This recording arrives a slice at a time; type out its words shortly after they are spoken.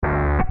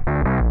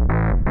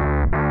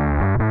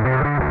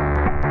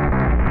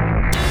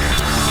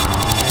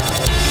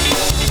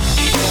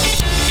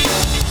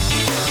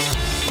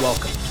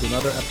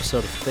another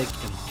episode of Thick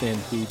and Thin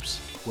Hoops,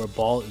 where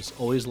ball is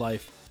always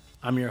life.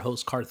 I'm your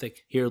host,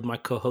 Karthik, here with my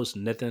co-host,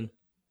 Nitin.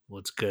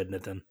 What's good,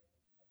 Nitin?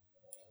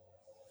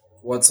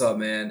 What's up,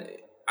 man?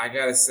 I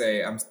gotta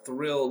say, I'm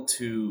thrilled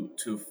to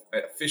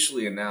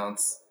officially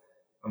announce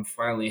I'm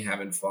finally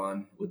having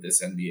fun with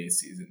this NBA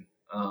season.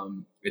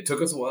 It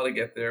took us a while to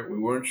get there. We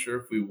weren't sure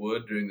if we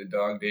would during the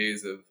dog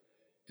days of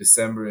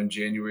December and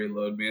January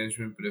load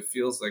management, but it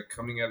feels like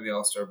coming out of the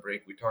All-Star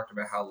break, we talked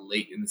about how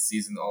late in the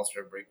season the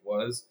All-Star break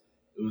was.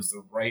 It was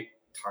the right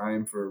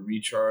time for a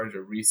recharge,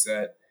 a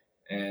reset,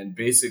 and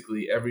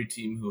basically every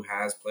team who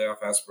has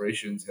playoff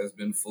aspirations has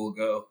been full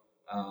go,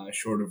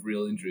 short of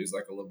real injuries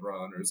like a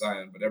LeBron or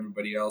Zion. But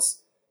everybody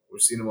else, we're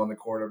seeing them on the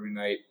court every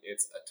night.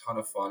 It's a ton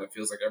of fun. It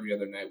feels like every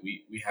other night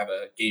we have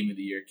a game of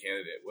the year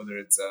candidate, whether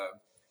it's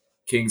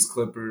Kings,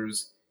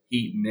 Clippers,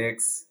 Heat,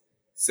 Knicks,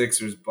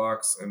 Sixers,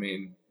 Bucks. I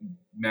mean,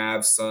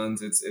 Mavs,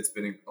 Suns. It's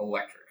been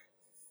electric.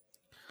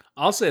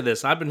 I'll say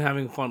this. I've been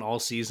having fun all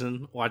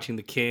season watching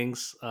the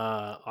Kings.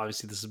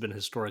 Obviously, this has been a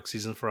historic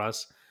season for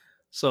us.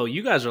 So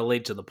you guys are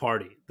late to the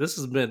party. This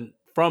has been,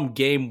 from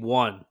game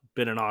one,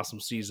 been an awesome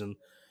season.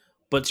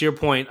 But to your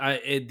point,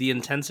 the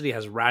intensity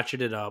has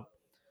ratcheted up.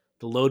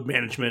 The load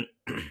management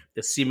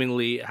is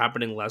seemingly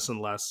happening less and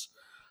less.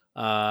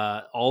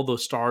 All the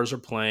stars are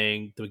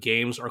playing. The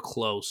games are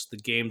close. The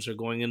games are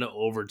going into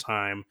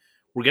overtime.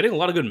 We're getting a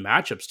lot of good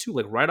matchups too.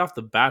 Like right off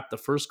the bat, the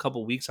first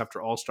couple weeks after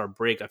All Star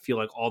break, I feel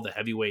like all the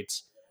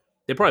heavyweights,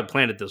 they probably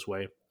planned it this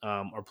way,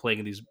 are playing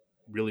in these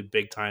really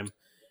big time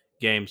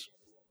games.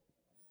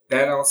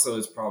 That also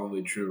is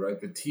probably true, right?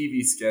 The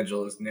TV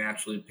schedule is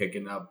naturally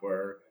picking up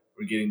where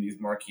we're getting these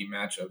marquee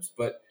matchups,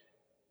 but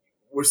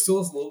we're still a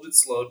little bit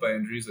slowed by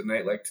injuries at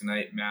night, like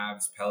tonight,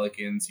 Mavs,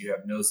 Pelicans. You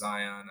have no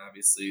Zion,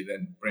 obviously.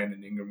 Then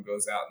Brandon Ingram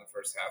goes out in the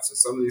first half. So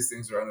some of these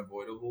things are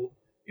unavoidable.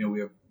 You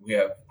know, we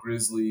have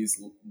Grizzlies,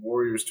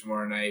 Warriors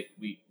tomorrow night.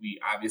 We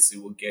obviously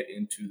will get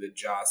into the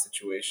Ja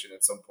situation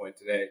at some point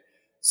today.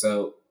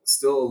 So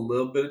still a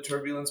little bit of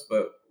turbulence,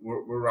 but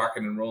we're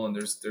rocking and rolling.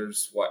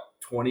 There's what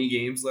 20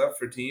 games left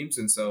for teams,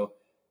 and so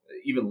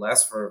even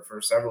less for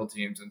several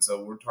teams. And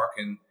so we're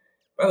talking.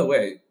 By the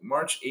way,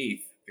 March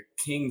 8th, the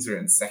Kings are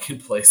in second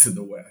place in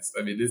the West.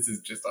 I mean, this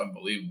is just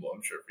unbelievable.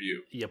 I'm sure for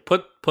you. Yeah,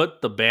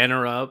 put the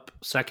banner up,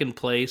 second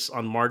place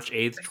on March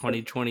 8th,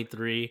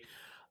 2023.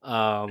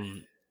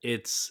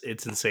 It's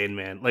insane,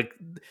 man. Like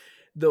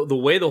the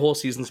way the whole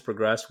season's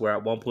progressed, where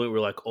at one point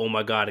we're like, oh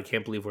my god, I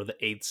can't believe we're the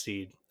eighth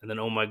seed, and then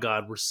oh my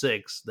god, we're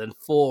six, then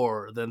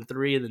four, then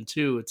three, and then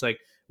two. It's like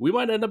we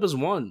might end up as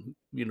one.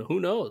 You know,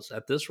 who knows?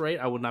 At this rate,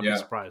 I would not be Yeah.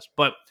 surprised.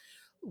 But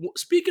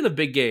speaking of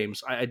big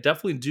games, I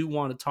definitely do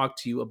want to talk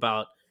to you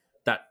about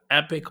that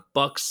epic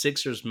Bucks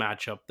Sixers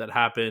matchup that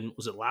happened.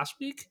 Was it last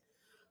week?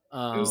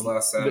 It was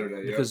last Saturday.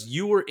 Yep. Because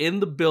you were in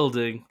the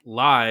building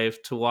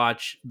live to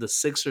watch the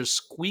Sixers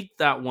squeak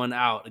that one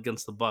out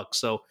against the Bucks.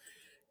 So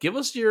give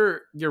us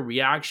your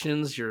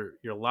reactions, your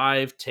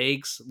live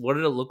takes. What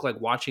did it look like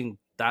watching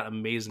that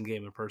amazing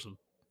game in person?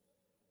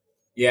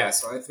 Yeah,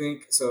 so I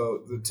think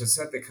to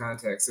set the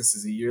context, this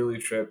is a yearly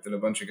trip that a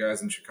bunch of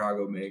guys in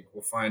Chicago make.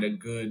 We'll find a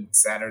good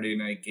Saturday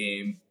night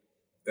game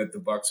that the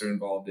Bucks are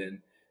involved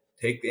in.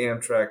 Take the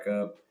Amtrak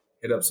up,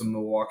 hit up some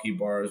Milwaukee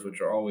bars, which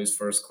are always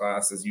first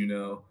class, as you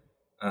know,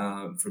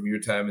 from your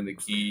time in the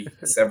Key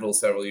several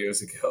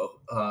years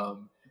ago.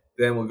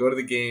 Then we'll go to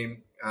the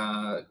game.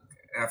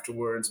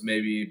 Afterwards,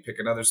 maybe pick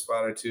another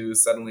spot or two.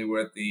 Suddenly,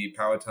 we're at the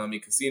Powhatan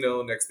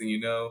Casino. Next thing you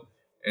know,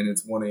 and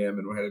it's 1 a.m.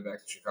 and we're headed back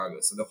to Chicago.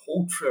 So the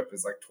whole trip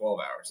is like 12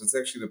 hours. It's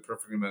actually the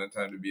perfect amount of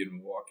time to be in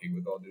Milwaukee,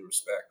 with all due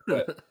respect.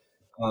 But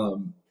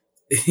um,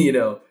 you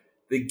know,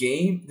 the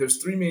game.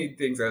 There's three main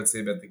things I would say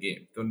about the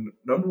game. The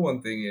number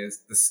one thing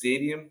is the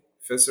stadium,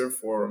 Fiserv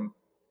Forum,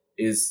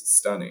 is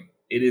stunning.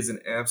 It is an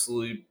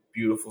absolutely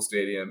beautiful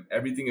stadium.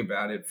 Everything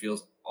about it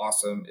feels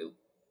awesome. It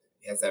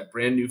has that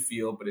brand new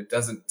feel, but it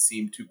doesn't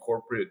seem too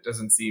corporate. It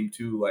doesn't seem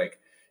too like,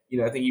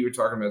 I think you were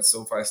talking about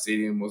SoFi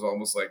Stadium was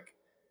almost like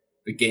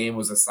the game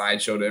was a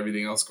sideshow to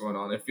everything else going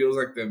on. It feels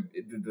like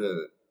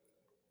the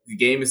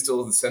game is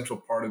still the central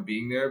part of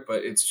being there,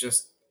 but it's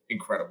just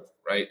incredible,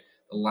 right?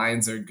 The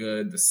lines are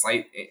good. The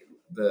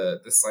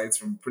sites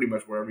from pretty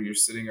much wherever you're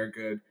sitting are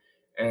good.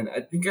 And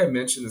I think I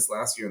mentioned this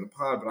last year in the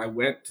pod, but I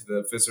went to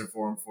the Fiserv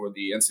Forum for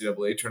the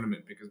NCAA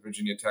tournament because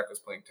Virginia Tech was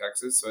playing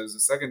Texas. So it was the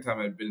second time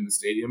I'd been in the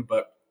stadium,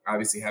 but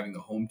obviously having the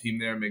home team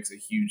there makes a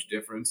huge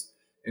difference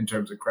in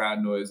terms of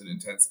crowd noise and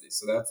intensity.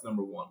 So that's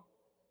number one.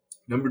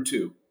 Number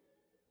two,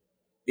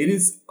 it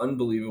is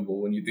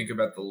unbelievable when you think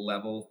about the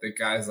level that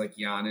guys like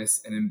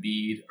Giannis and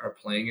Embiid are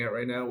playing at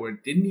right now, where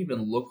it didn't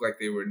even look like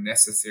they were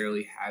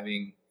necessarily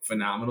having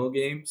phenomenal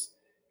games.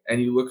 And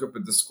you look up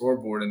at the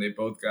scoreboard and they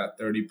both got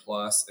 30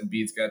 plus.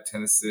 Embiid's got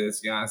 10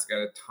 assists. Giannis got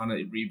a ton of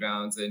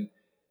rebounds. And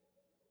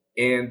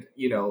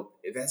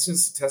that's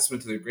just a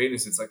testament to their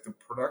greatness. It's like the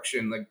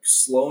production, like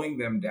slowing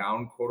them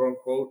down, quote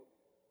unquote,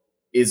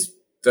 is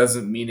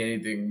doesn't mean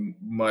anything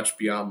much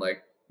beyond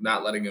like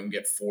not letting them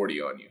get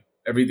 40 on you.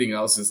 Everything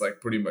else is like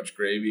pretty much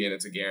gravy, and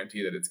it's a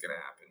guarantee that it's going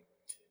to happen.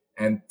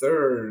 And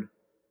third,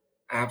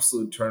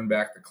 absolute turn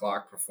back the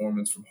clock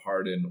performance from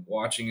Harden.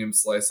 Watching him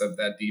slice up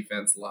that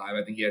defense live,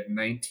 I think he had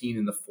 19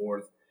 in the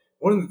fourth.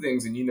 One of the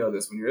things, and you know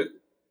this, when you're at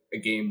a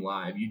game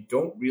live, you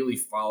don't really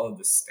follow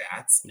the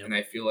stats, Yep. and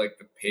I feel like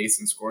the pace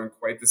and scoring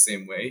quite the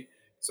same way.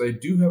 So I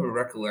do have a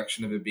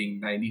recollection of it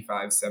being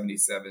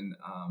 95-77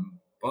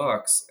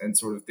 Bucks, and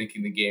sort of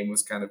thinking the game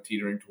was kind of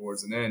teetering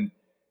towards an end.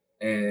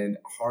 And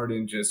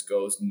Harden just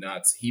goes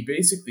nuts. He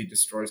basically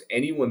destroys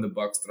anyone the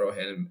Bucks throw at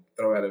him,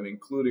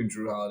 including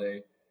Drew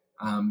Holiday.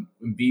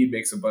 Embiid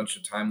makes a bunch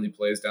of timely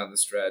plays down the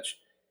stretch,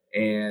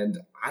 and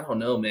I don't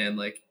know, man.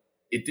 Like,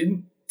 it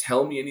didn't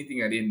tell me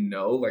anything I didn't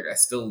know. Like, I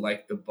still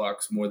like the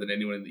Bucks more than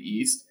anyone in the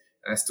East,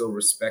 and I still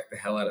respect the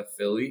hell out of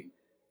Philly.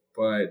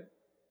 But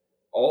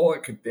all I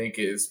could think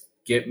is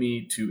get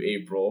me to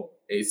April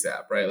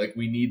ASAP, right? Like,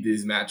 we need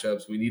these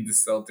matchups. We need the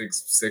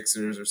Celtics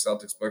Sixers or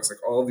Celtics Bucks, like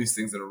all of these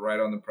things that are right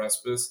on the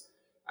precipice.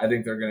 I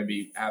think they're going to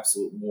be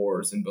absolute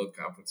wars in both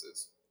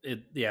conferences.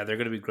 Yeah, they're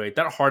going to be great.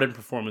 That Harden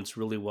performance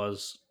really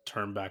was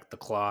turn back the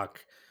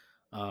clock.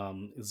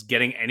 Is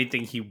getting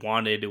anything he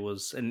wanted. It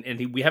was,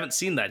 we haven't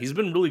seen that. He's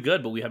been really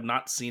good, but we have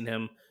not seen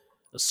him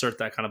assert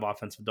that kind of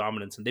offensive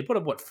dominance. And they put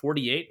up what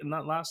 48 in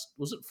that last.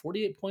 Was it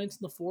 48 points in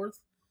the fourth?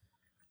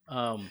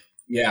 I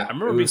Yeah, it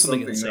remember being was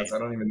something something nuts. insane. I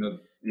don't even know.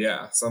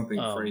 Yeah, something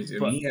crazy. I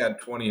mean, But he had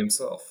 20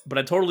 himself.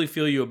 I totally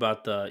feel you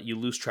about the you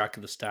lose track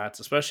of the stats,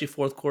 especially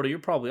fourth quarter. You're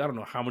probably I don't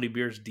know how many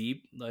beers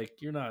deep. Like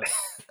you're not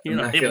able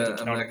to I'm count not at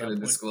gonna that point.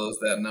 disclose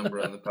that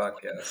number on the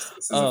podcast.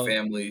 This is a Um,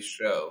 family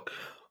show.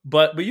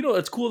 but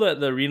it's cool that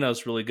the arena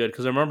is really good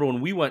because I remember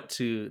when we went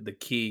to the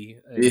Key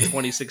in Yeah.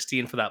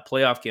 2016 for that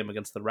playoff game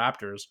against the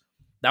Raptors.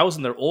 That was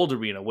in their old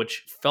arena,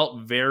 which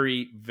felt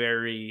very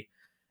very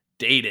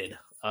dated.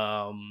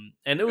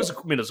 And it was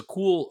it was a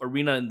cool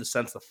arena in the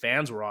sense the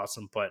fans were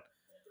awesome, but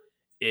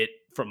it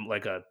from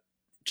like a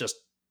just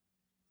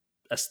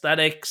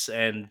aesthetics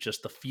and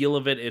just the feel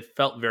of it, it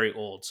felt very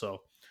old.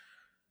 So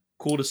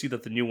cool to see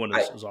that the new one I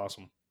is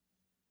awesome.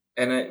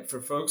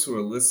 for folks who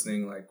are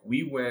listening, like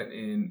we went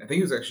in, I think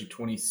it was actually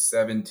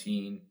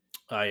 2017.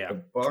 Yeah,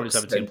 The Bucks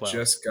 2017 had playoffs.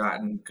 just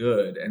gotten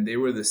good, and they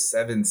were the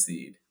 7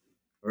 seed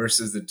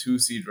versus the 2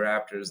 seed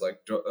Raptors,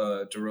 like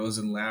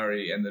DeRozan,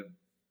 Lowry, and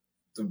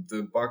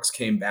the Bucks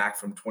came back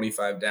from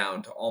 25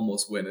 down to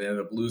almost win and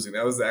ended up losing.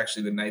 That was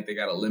actually the night they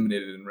got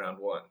eliminated in round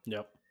one.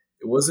 Yep.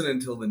 It wasn't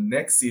until the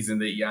next season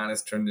that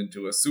Giannis turned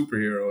into a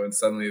superhero and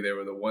suddenly they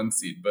were the 1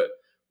 seed. But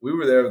we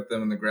were there with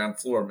them on the ground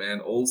floor,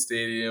 man. Old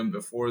stadium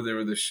before they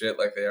were the shit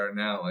like they are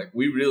now. Like,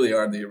 we really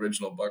are the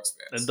original Bucks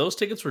And fans. those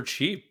tickets were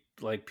cheap.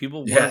 Like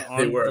people weren't Yeah,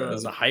 they on were. It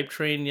was the hype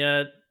train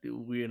yet.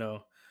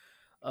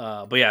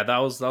 But yeah, that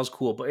was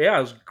cool. But yeah,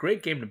 it was a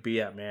great game to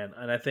be at, man.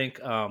 And I think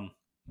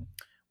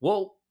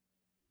well,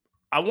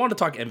 I want to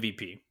talk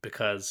MVP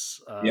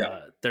because yeah.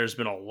 there's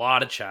been a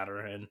lot of chatter,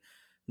 and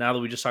now that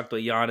we just talked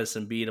about Giannis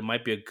and Embiid, it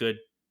might be a good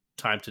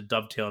time to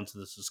dovetail into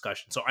this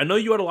discussion. So I know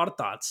you had a lot of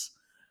thoughts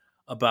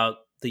about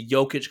the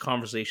Jokic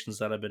conversations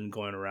that have been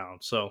going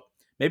around. So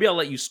maybe I'll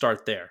let you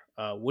start there.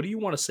 What do you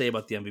want to say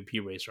about the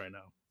MVP race right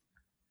now?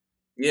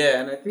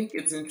 Yeah, and I think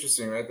it's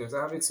interesting, right? There's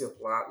obviously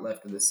a lot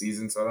left of the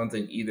season, so I don't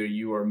think either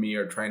you or me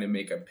are trying to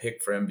make a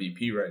pick for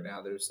MVP right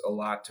now. There's a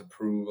lot to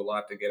prove, a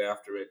lot to get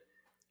after it.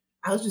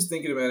 I was just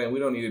thinking about it, and we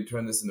don't need to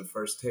turn this into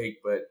first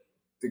take, but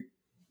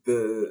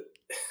the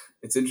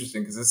it's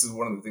interesting because this is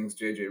one of the things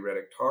JJ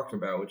Redick talked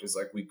about, which is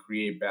like we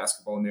create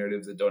basketball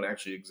narratives that don't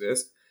actually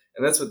exist.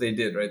 And that's what they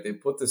did, right? They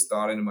put this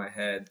thought into my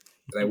head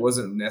that I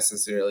wasn't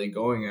necessarily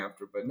going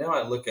after. But now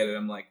I look at it,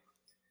 I'm like,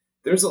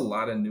 there's a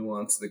lot of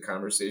nuance to the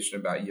conversation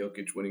about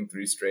Jokic winning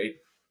 3 straight.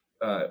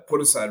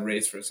 Put aside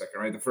race for a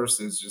second, right? The first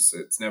is just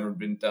it's never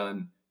been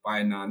done by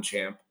a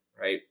non-champ,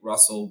 right?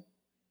 Russell,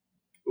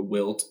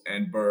 Wilt,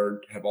 and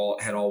Bird have all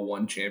had all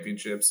won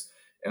championships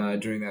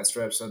during that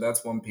stretch, so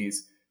that's one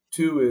piece.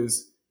 Two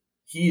is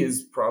he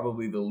is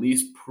probably the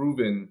least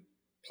proven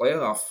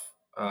playoff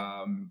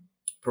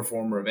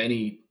performer of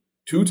any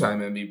two-time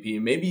MVP,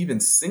 maybe even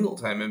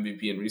single-time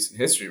MVP in recent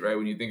history, right?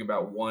 When you think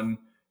about one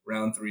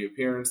round three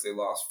appearance, they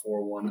lost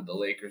 4-1 to the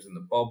Lakers in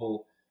the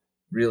bubble.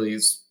 Really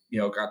is,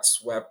 got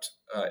swept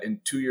in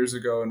 2 years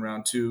ago in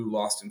round two,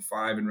 lost in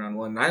five in round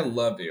one. And I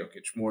love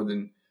Jokic more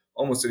than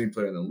almost any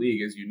player in the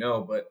league, as you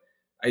know, but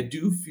I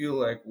do feel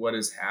like what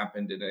has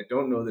happened, and I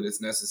don't know that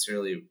it's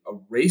necessarily a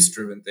race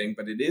driven thing,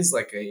 but it is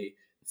like a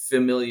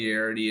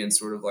familiarity and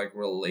sort of like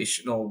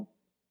relational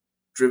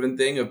driven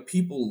thing of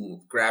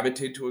people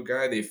gravitate to a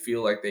guy they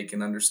feel like they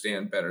can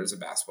understand better as a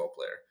basketball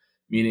player,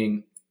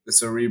 meaning the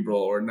cerebral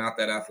or not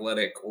that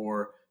athletic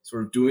or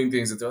sort of doing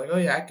things that they're like, oh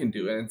yeah, I can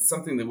do. And it's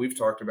something that we've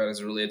talked about as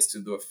it relates to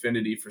the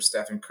affinity for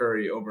Stephen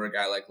Curry over a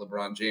guy like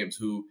LeBron James,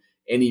 who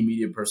any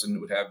media person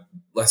would have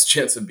less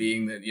chance of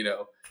being than,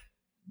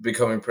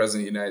 becoming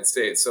president of the United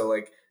States. So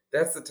like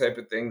that's the type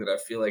of thing that I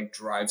feel like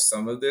drives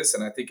some of this,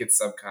 and I think it's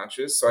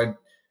subconscious. So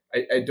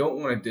I don't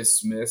want to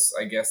dismiss,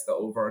 I guess, the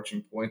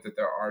overarching point that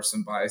there are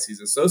some biases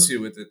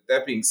associated with it.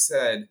 That being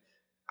said,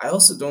 I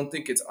also don't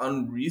think it's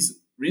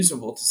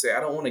unreasonable to say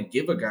I don't want to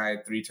give a guy a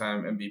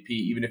 3-time MVP,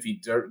 even if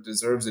he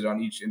deserves it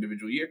on each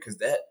individual year, because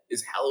that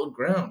is hallowed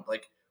ground.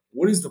 Like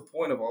what is the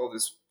point of all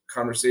this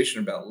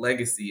conversation about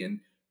legacy and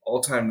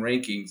all-time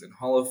rankings and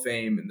Hall of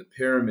Fame and the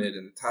pyramid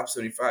and the top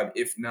 75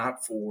 if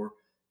not for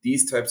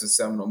these types of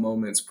seminal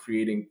moments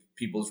creating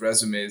people's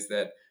resumes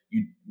that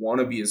you want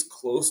to be as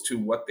close to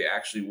what they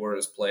actually were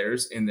as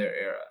players in their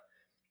era.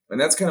 And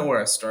that's kind of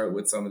where I start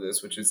with some of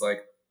this, which is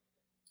like,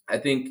 I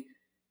think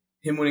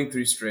him winning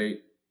three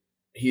straight,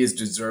 he has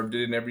deserved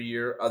it in every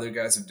year. Other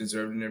guys have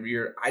deserved it in every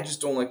year. I just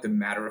don't like the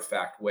matter of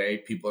fact way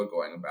people are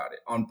going about it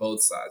on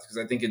both sides because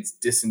I think it's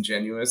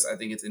disingenuous. I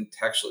think it's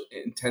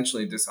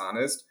intentionally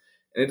dishonest,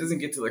 and it doesn't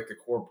get to like the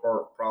core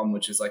problem,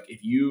 which is like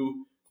if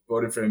you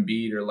voted for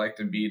Embiid or liked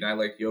Embiid and I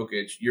like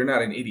Jokic, you're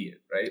not an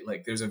idiot, right?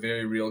 Like there's a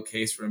very real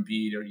case for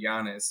Embiid or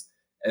Giannis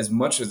as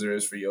much as there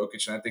is for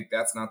Jokic, and I think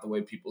that's not the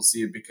way people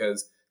see it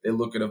because they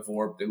look at a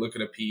VORP, they look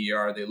at a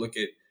PER, they look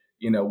at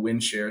win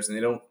shares, and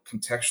they don't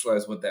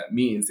contextualize what that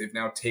means. They've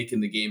now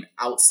taken the game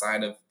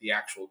outside of the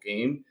actual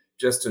game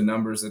just to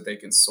numbers that they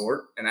can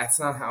sort. And that's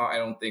not how I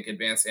don't think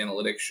advanced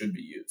analytics should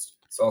be used.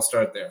 So I'll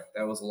start there.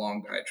 That was a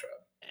long diatribe.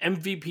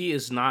 MVP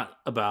is not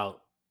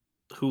about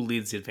who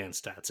leads the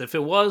advanced stats. If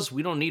it was,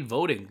 we don't need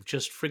voting.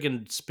 Just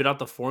freaking spit out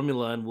the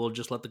formula and we'll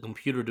just let the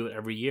computer do it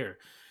every year.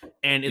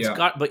 And it's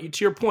got, but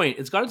to your point,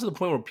 it's gotten to the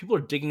point where people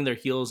are digging their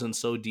heels in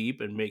so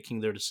deep and making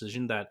their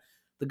decision that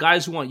the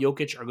guys who want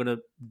Jokic are going to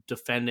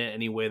defend it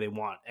any way they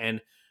want. And,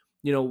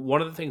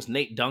 one of the things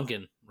Nate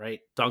Duncan, right,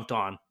 dunked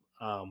on,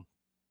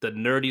 the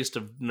nerdiest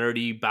of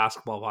nerdy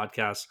basketball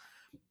podcasts,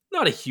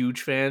 not a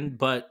huge fan,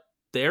 but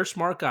they're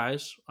smart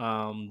guys,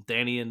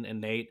 Danny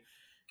and Nate.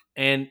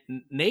 And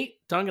Nate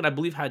Duncan, I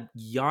believe, had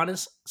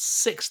Giannis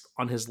sixth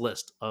on his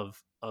list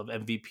of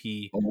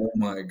MVP Oh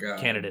my God.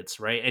 candidates,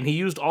 right? And he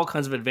used all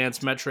kinds of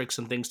advanced metrics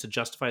and things to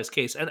justify his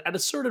case. And at a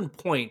certain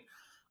point,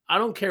 I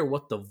don't care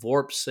what the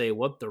Vorps say,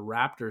 what the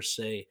Raptors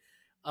say.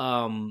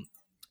 And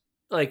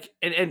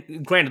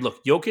granted,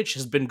 look, Jokic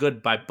has been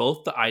good by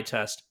both the eye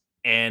test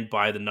and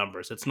by the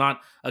numbers. It's not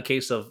a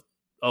case of,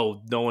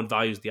 oh, no one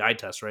values the eye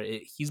test,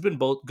 right? He's been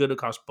both good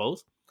across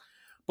both.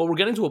 But we're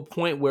getting to a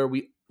point where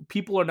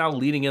people are now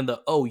leaning in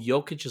the, oh,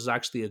 Jokic is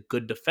actually a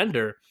good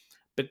defender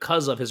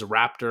because of his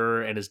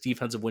Raptor and his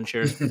defensive win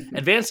shares.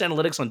 Advanced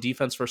analytics on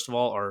defense, first of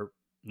all, are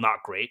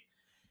not great.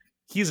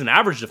 He's an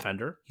average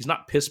defender. He's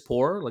not piss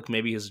poor, like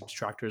maybe his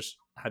detractors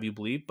have you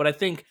believe. But I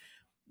think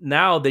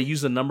now they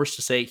use the numbers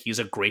to say he's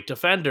a great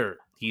defender.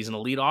 He's an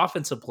elite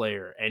offensive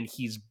player, and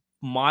he's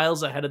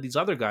miles ahead of these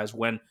other guys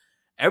when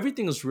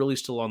everything is really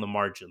still on the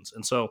margins.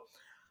 And so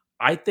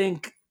I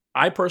think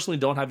I personally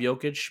don't have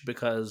Jokic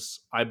because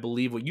I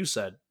believe what you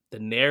said. The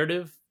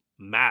narrative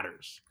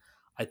matters.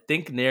 I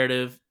think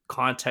narrative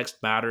context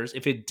matters.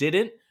 If it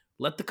didn't,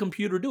 let the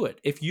computer do it.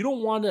 If you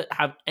don't want to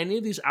have any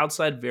of these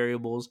outside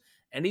variables,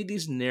 any of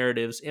these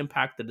narratives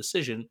impact the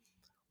decision,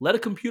 let a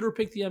computer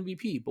pick the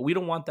MVP. But we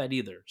don't want that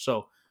either.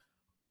 So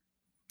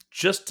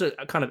just to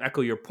kind of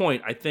echo your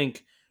point, I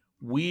think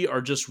we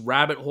are just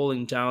rabbit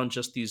holing down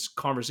just these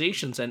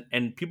conversations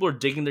and people are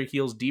digging their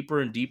heels deeper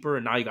and deeper.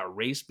 And now you got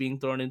race being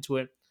thrown into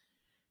it.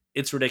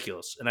 It's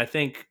ridiculous. And I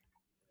think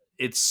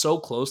it's so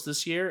close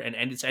this year and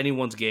it's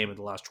anyone's game in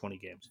the last 20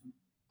 games.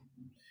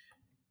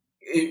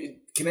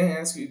 Can I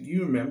ask you, do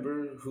you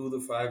remember who the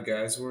five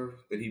guys were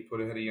that he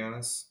put ahead of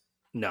Giannis?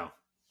 No.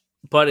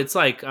 But it's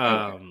like,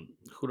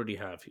 who did he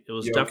have? It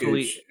was Jokic,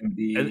 definitely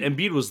Embiid,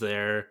 Embiid was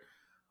there.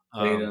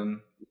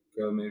 Tatum,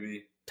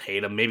 maybe.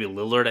 Tatum, maybe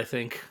Lillard, I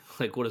think.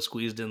 Like would have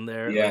squeezed in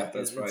there. Yeah, like,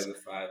 that's probably the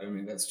five. I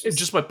mean, that's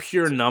just by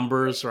pure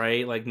numbers,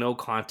 right? Like no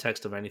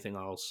context of anything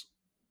else.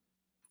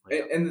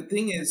 And the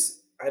thing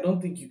is, I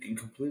don't think you can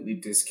completely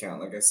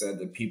discount, like I said,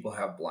 that people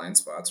have blind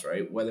spots,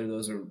 right? Whether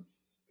those are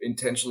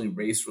intentionally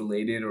race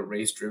related or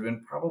race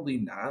driven, probably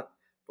not.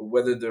 But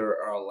whether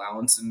there are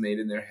allowances made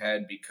in their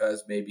head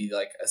because maybe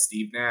like a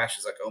Steve Nash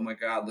is like, oh my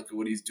God, look at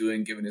what he's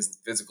doing given his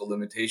physical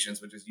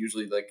limitations, which is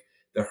usually like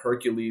the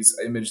Hercules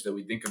image that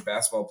we think of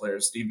basketball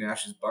players. Steve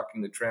Nash is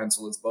bucking the trend,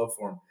 so let's vote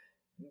for him.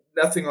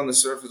 Nothing on the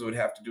surface would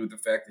have to do with the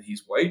fact that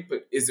he's white,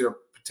 but is there a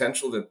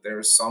potential that there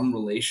is some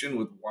relation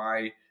with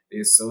why they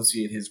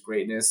associate his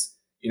greatness,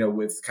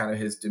 with kind of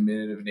his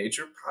diminutive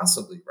nature?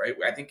 Possibly, right?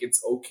 I think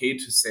it's okay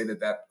to say that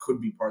that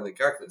could be part of the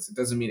calculus. It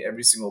doesn't mean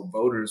every single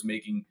voter is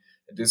making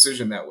a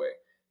decision that way.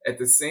 At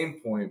the same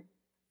point,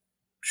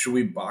 should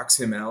we box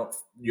him out,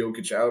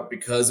 Jokic out,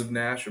 because of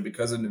Nash or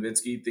because of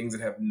Nowitzki, things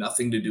that have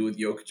nothing to do with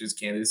Jokic's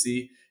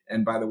candidacy,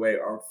 and by the way,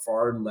 are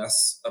far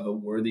less of a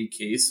worthy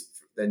case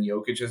than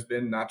Jokic has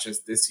been, not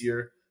just this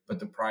year, but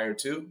the prior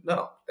two?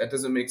 No, that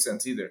doesn't make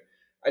sense either.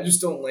 I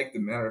just don't like the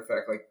matter of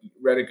fact, like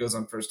Reddit goes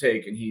on First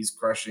Take and he's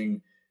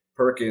crushing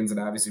Perkins, and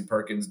obviously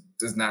Perkins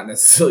does not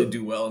necessarily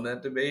do well in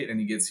that debate,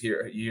 and he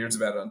hears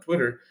about it on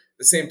Twitter. At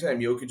the same time,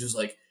 Jokic is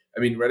like,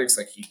 Reddit's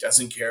like, he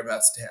doesn't care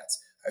about stats.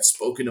 I've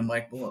spoken to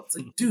Mike Malone. It's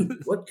like,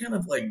 dude, what kind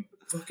of like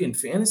fucking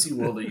fantasy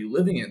world are you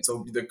living in?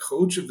 So the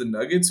coach of the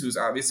Nuggets, who's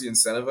obviously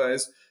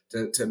incentivized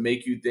to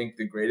make you think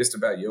the greatest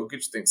about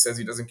Jokic, says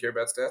he doesn't care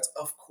about stats.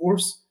 Of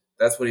course,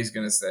 that's what he's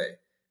going to say.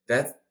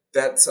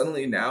 That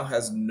suddenly now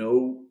has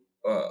no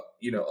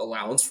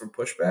allowance for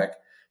pushback.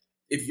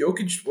 if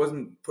Jokic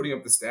wasn't putting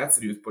up the stats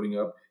that he was putting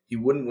up, he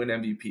wouldn't win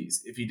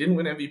MVPs. If he didn't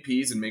win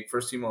MVPs and make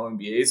first team All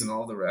NBAs and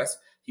all the rest,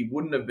 he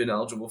wouldn't have been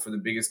eligible for the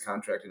biggest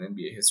contract in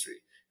NBA history.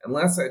 And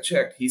last I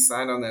checked, he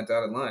signed on that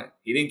dotted line.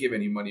 He didn't give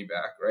any money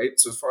back, right?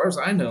 So as far as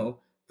I know,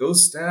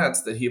 those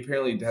stats that he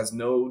apparently has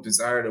no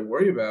desire to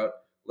worry about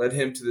led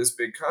him to this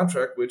big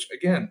contract, which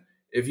again,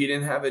 if he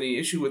didn't have any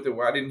issue with it,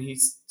 why didn't he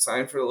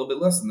sign for a little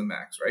bit less than the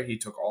max, right? He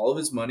took all of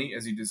his money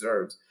as he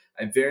deserves.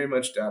 I very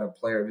much doubt a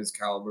player of his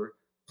caliber,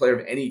 player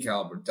of any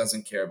caliber,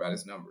 doesn't care about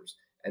his numbers.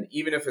 And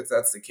even if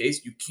that's the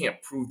case, you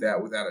can't prove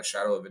that without a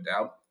shadow of a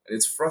doubt. And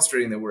it's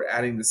frustrating that we're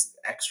adding this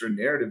extra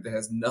narrative that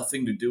has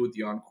nothing to do with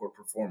the on-court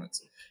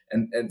performance.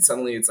 And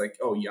suddenly it's like,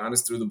 oh,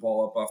 Giannis threw the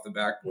ball up off the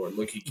backboard.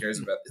 Look, he cares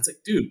about it. It's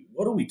like, dude,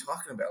 what are we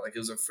talking about? Like, it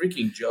was a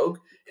freaking joke,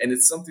 and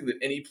it's something that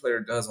any player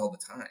does all the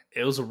time.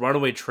 It was a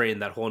runaway train,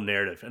 that whole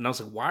narrative. And I was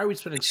like, why are we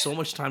spending so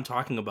much time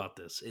talking about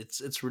this?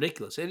 It's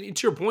ridiculous. And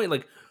to your point,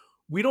 like,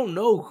 we don't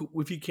know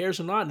if he cares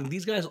or not. And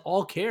these guys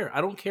all care. I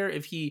don't care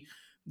if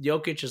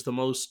Jokic is the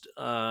most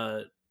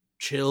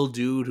chill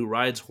dude who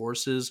rides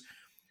horses.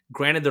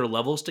 Granted, there are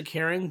levels to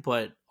caring,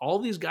 but all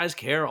these guys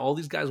care. All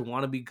these guys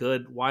want to be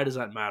good. Why does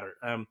that matter?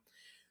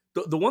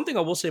 The one thing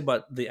I will say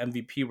about the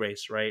MVP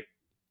race, right?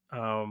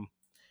 When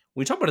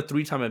you talk about a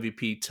 3-time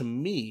MVP, to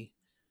me,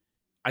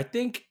 I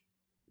think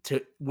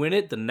to win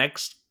it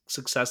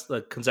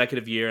the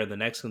consecutive year and the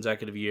next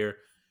consecutive year,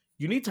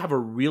 you need to have a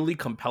really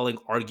compelling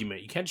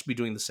argument. You can't just be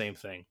doing the same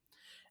thing.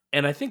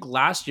 And I think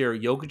last year,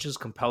 Jokic's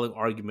compelling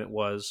argument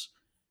was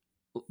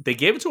they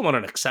gave it to him on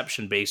an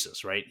exception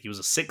basis, right? He was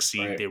a 6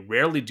 seed. Right. They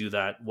rarely do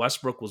that.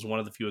 Westbrook was one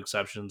of the few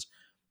exceptions.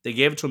 They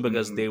gave it to him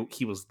because Mm-hmm.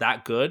 he was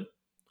that good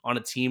on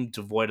a team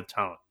devoid of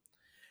talent.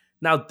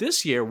 Now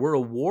this year, we're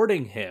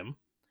awarding him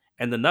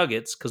and the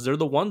Nuggets because they're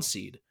the 1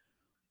 seed.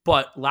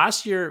 But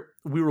last year,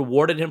 we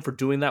rewarded him for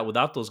doing that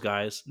without those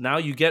guys. Now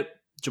you get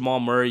Jamal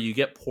Murray, you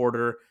get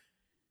Porter.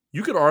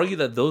 You could argue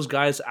that those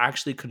guys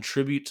actually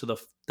contribute to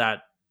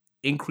that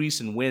increase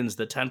in wins,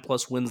 the 10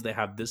 plus wins they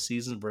have this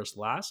season versus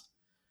last.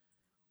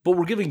 But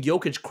we're giving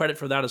Jokic credit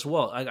for that as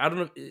well. I don't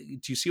know. Do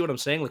you see what I'm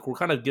saying? Like, we're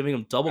kind of giving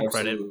him double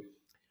credit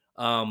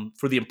Absolutely.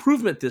 for the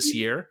improvement this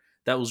year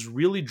that was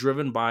really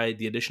driven by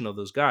the addition of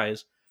those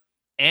guys.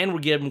 And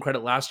we gave him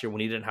credit last year when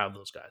he didn't have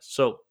those guys.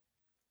 So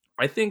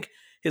I think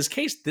his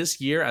case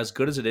this year, as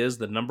good as it is,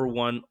 the number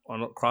one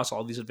across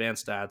all these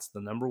advanced stats,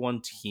 the number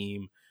 1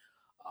 team,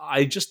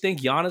 I just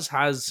think Giannis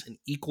has an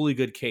equally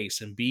good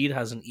case. Embiid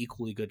has an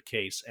equally good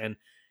case. And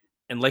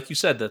like you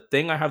said, the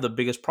thing I have the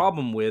biggest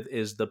problem with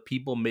is the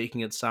people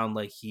making it sound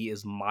like he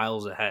is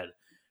miles ahead.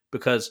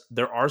 Because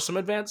there are some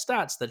advanced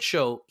stats that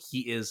show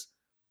he is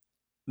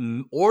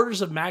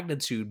orders of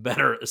magnitude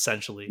better,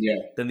 essentially, Yeah.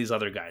 than these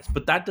other guys.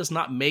 But that does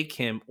not make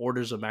him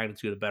orders of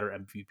magnitude a better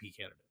MVP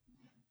candidate.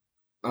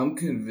 I'm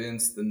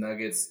convinced the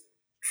Nuggets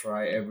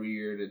try every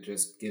year to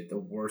just get the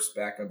worst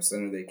backup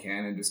center they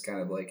can and just kind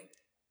of like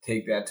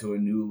take that to a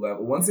new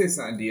level. Once they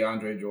signed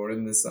DeAndre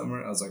Jordan this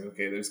summer, I was like,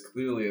 okay, there's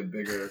clearly a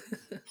bigger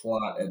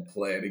plot at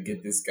play to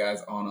get this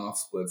guy's on-off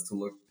splits to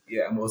look,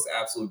 most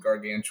absolute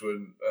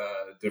gargantuan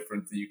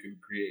difference that you can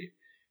create.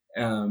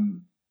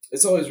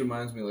 This always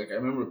reminds me, like, I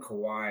remember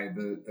Kawhi,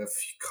 the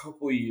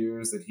couple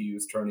years that he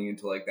was turning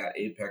into like that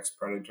apex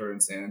predator in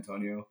San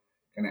Antonio,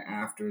 kind of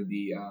after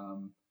the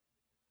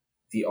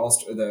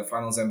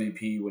Finals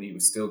MVP when he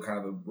was still kind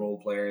of a role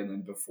player, and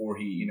then before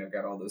he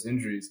got all those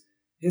injuries,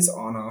 his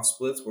on-off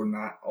splits were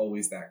not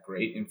always that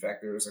great. In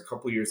fact, there was a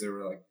couple years they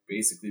were like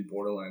basically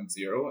borderline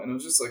zero, and it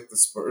was just like the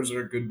Spurs are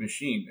a good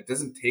machine. It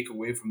doesn't take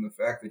away from the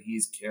fact that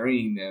he's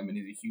carrying them and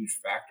he's a huge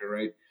factor,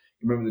 right?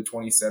 You remember the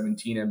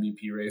 2017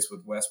 MVP race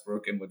with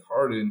Westbrook and with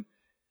Harden.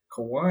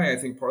 Kawhi, I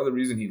think part of the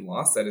reason he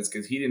lost that is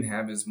because he didn't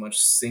have as much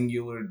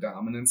singular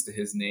dominance to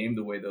his name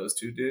the way those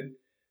two did.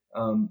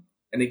 And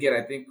again,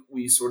 I think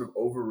we sort of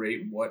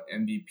overrate what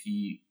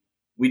MVP.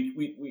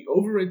 We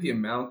overrate the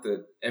amount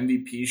that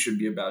MVP should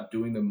be about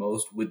doing the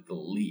most with the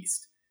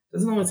least. It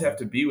doesn't always have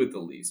to be with the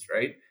least,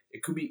 right?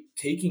 It could be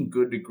taking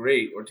good to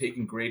great or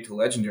taking great to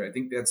legendary. I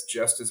think that's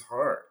just as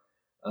hard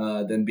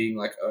than being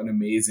like an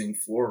amazing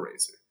floor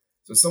raiser.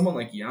 So someone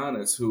like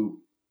Giannis,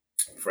 who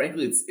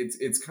frankly,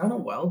 it's kind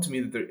of wild to me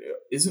that there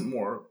isn't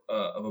more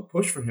of a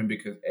push for him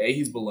because A,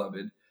 he's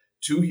beloved,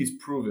 2, he's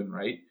proven,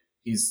 right?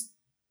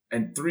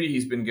 And 3,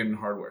 he's been given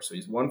hardware. So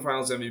he's won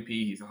Finals MVP,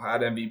 he's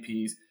had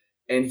MVPs,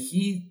 and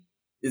he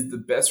is the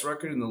best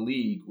record in the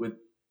league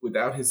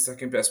without his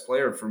second best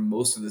player for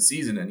most of the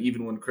season. And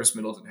even when Chris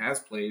Middleton has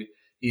played,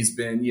 he's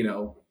been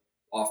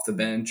off the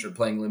bench or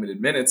playing limited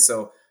minutes.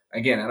 So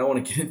again, I don't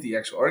want to get into the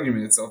actual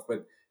argument itself,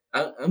 but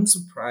I'm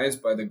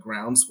surprised by the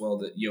groundswell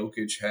that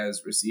Jokic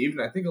has received.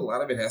 And I think a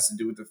lot of it has to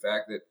do with the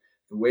fact that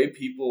the way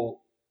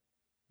people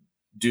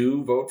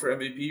do vote for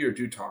MVP or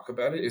do talk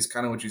about it is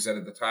kind of what you said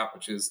at the top,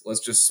 which is let's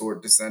just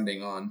sort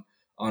descending on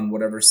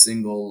whatever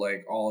single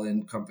like all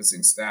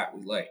encompassing stat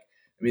we like.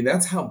 I mean,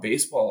 that's how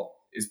baseball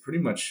is pretty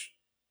much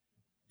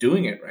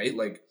doing it, right?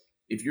 Like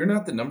if you're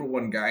not the number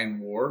 1 guy in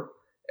WAR,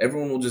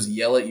 everyone will just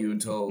yell at you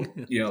until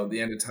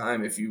the end of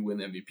time if you win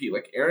MVP.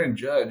 Like Aaron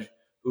Judge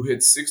who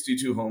hit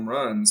 62 home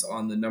runs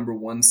on the number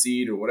one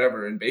seed or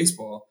whatever in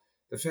baseball,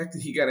 the fact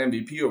that he got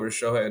MVP over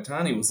Shohei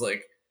Ohtani was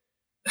like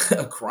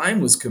a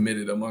crime was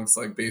committed amongst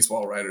like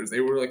baseball writers.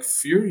 They were like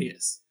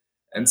furious.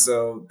 And Yeah,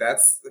 so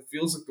it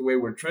feels like the way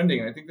we're trending.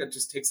 And I think that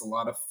just takes a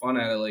lot of fun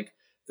out of like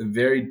the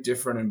very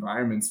different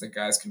environments that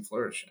guys can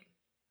flourish in.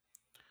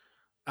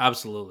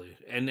 absolutely.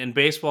 And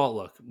baseball,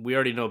 look, we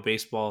already know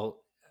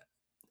baseball.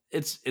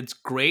 It's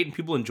great and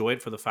people enjoy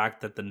it for the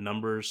fact that the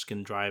numbers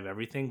can drive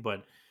everything,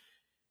 but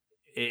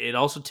it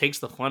also takes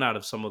the fun out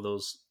of some of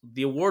those.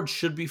 The awards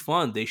should be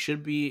fun. There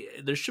should be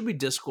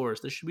discourse.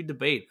 There should be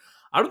debate.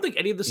 I don't think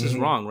any of this is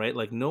Mm-hmm. wrong, right?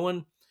 Like no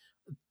one.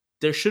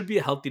 There should be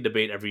a healthy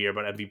debate every year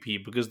about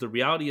MVP because the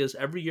reality is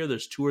every year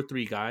there's two or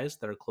three guys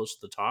that are close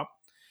to the top.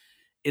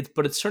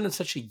 It's turned into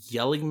such a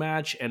yelling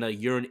match and a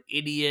you're an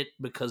idiot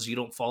because you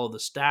don't follow the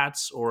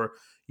stats, or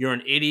you're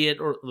an idiot,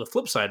 or the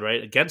flip side,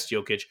 right? Against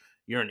Jokic,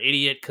 you're an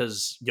idiot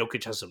because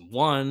Jokic hasn't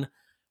won.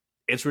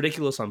 It's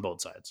ridiculous on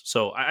both sides.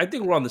 So I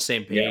think we're on the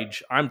same Yeah.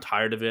 page. I'm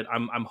tired of it.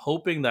 I'm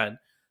hoping that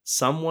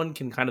someone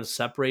can kind of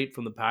separate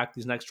from the pack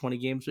these next 20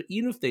 games. But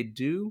even if they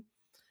do,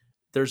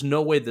 there's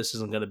no way this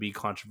isn't going to be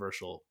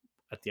controversial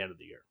at the end of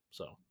the year.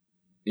 So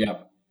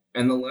Yeah.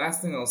 And the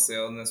last thing I'll say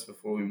on this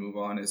before we move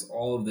on is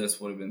all of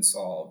this would have been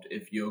solved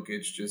if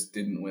Jokic just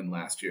didn't win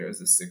last year as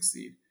the sixth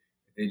seed.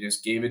 If they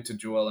just gave it to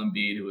Joel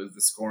Embiid, who was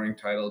the scoring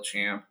title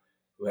champ,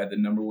 who had the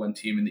number one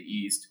team in the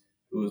East,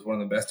 who was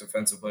one of the best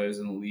defensive players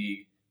in the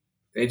league.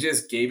 They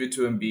just gave it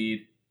to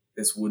Embiid.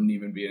 This wouldn't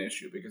even be an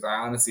issue because I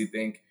honestly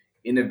think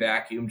in a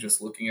vacuum,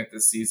 just looking at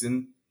this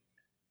season,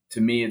 to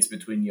me, it's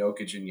between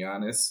Jokic and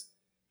Giannis.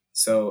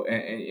 So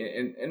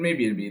and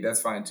maybe it'd be that's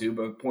fine too.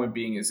 But point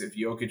being is if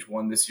Jokic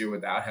won this year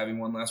without having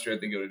won last year, I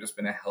think it would have just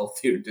been a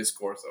healthier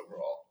discourse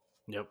overall.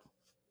 yep.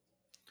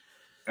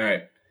 All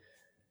right.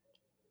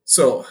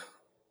 So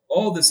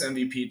all this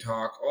MVP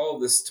talk, all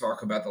this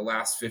talk about the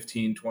last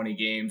 15, 20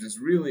 games is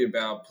really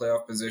about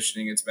playoff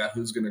positioning. It's about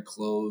who's going to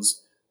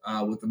close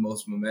with the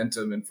most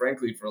momentum. And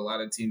frankly, for a lot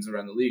of teams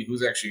around the league,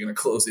 who's actually going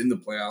to close in the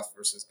playoffs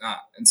versus not.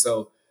 And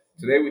so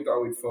today we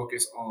thought we'd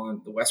focus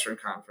on the Western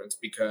Conference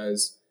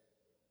because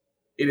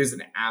it is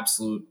an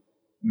absolute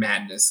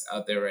madness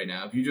out there right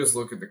now. If you just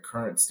look at the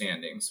current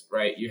standings,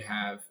 right, you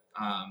have,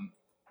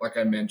 like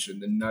I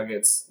mentioned, the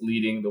Nuggets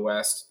leading the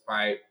West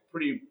by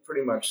pretty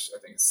much, I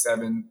think,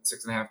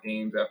 6.5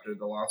 games after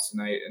the loss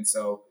tonight, and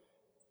so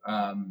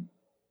um,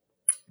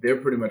 they're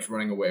pretty much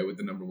running away with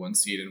the number one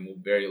seed and will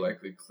very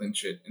likely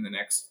clinch it in the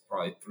next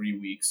probably 3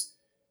 weeks.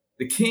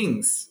 The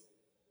Kings,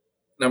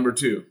 number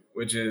two,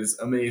 which is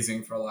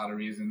amazing for a lot of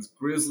reasons.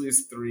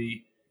 Grizzlies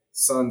three,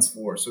 Suns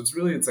four. So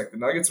it's like the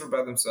Nuggets are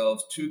by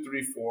themselves. 2,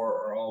 3, 4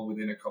 are all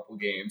within a couple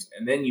games,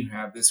 and then you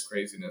have this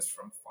craziness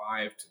from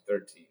 5 to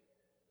 13.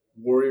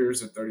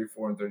 Warriors at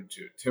 34 and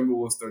 32,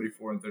 Timberwolves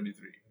 34 and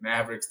 33,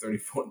 Mavericks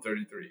 34 and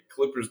 33,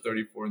 Clippers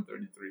 34 and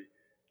 33,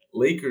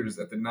 Lakers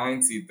at the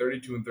 9 seed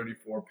 32 and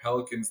 34,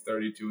 Pelicans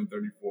 32 and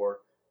 34,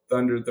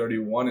 Thunder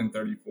 31 and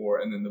 34,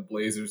 and then the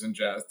Blazers and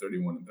Jazz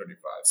 31 and 35.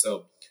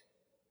 So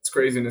it's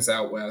craziness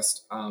out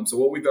west. So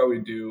what we thought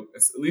we'd do,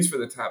 is, at least for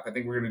the top, I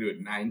think we're going to do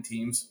it 9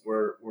 teams.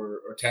 Or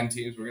 10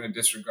 teams. We're going to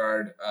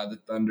disregard the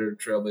Thunder,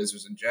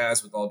 Trailblazers, and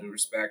Jazz with all due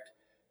respect.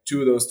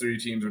 Two of those three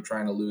teams are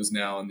trying to lose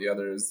now, and the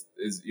other is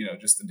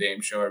just the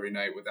Dame show every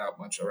night without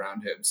much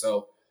around him.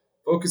 So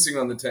focusing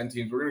on the 10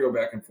 teams, we're going to go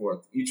back and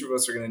forth. Each of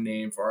us are going to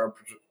name for our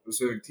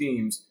specific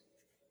teams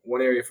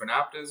one area for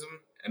optimism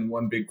and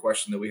one big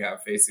question that we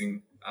have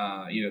facing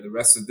the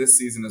rest of this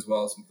season as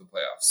well as into the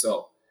playoffs.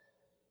 So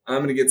I'm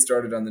going to get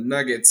started on the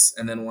Nuggets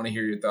and then want to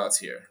hear your thoughts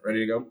here. Ready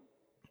to go?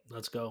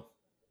 Let's go.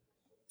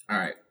 All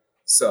right.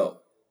 So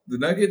the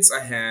Nuggets,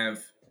 I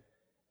have,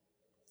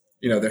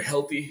 they're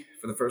healthy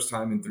for the first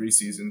time in 3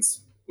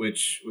 seasons,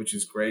 which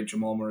is great.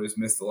 Jamal Murray has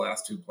missed the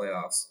last two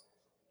playoffs,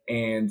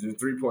 and their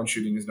 3-point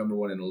shooting is number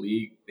one in the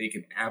league. They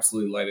can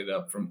absolutely light it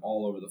up from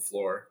all over the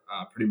floor.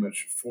 Pretty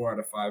much 4 out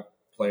of 5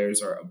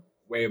 players are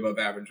way above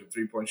average with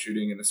 3-point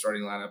shooting in the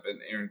starting lineup, and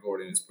Aaron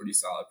Gordon is pretty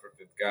solid for a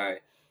fifth guy,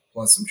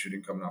 plus some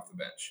shooting coming off the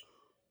bench.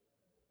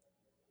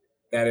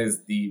 That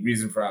is the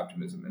reason for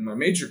optimism. And my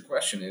major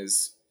question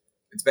is,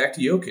 it's back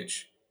to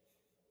Jokic.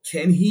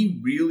 Can he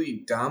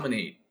really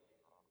dominate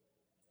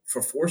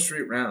for 4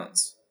 straight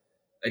rounds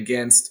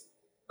against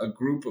a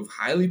group of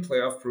highly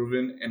playoff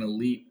proven and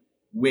elite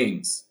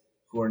wings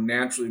who are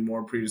naturally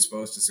more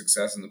predisposed to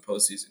success in the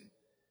postseason?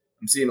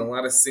 I'm seeing a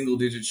lot of single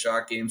digit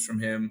shot games from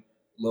him,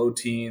 low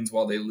teens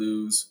while they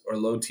lose, or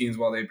low teens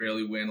while they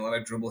barely win, a lot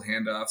of dribble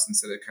handoffs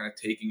instead of kind of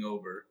taking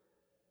over.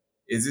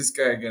 Is this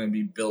guy going to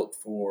be built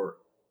for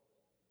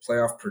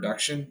playoff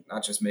production,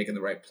 not just making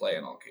the right play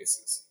in all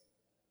cases?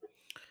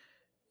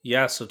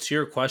 Yeah. So to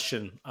your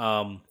question,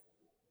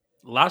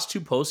 last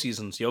two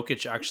postseasons,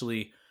 Jokic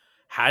actually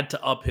had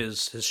to up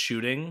his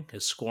shooting,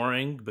 his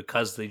scoring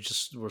because they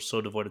just were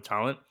so devoid of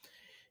talent.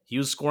 He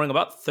was scoring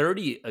about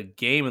 30 a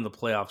game in the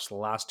playoffs the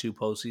last two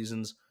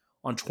postseasons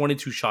on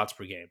 22 shots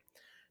per game.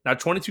 Now,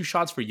 22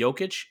 shots for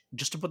Jokic,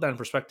 just to put that in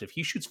perspective,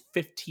 he shoots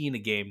 15 a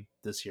game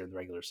this year in the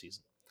regular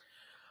season.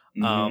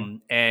 Hmm.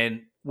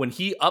 And when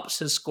he ups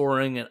his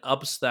scoring and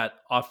ups that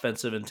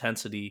offensive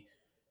intensity,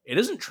 it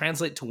doesn't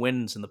translate to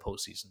wins in the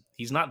postseason.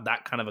 He's not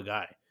that kind of a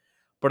guy.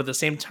 But at the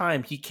same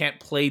time, he can't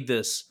play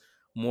this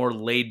more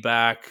laid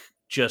back,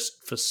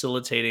 just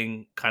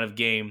facilitating kind of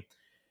game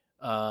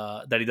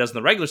that he does in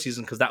the regular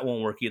season because that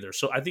won't work either.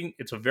 So I think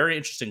it's a very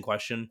interesting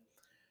question.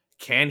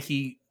 Can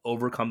he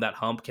overcome that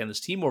hump? Can his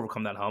team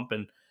overcome that hump?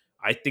 And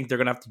I think they're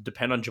going to have to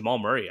depend on Jamal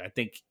Murray. I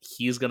think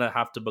he's going to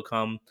have to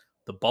become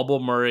the bubble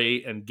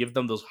Murray and give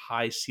them those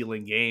high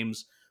ceiling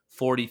games,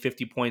 40,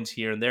 50 points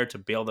here and there to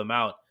bail them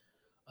out.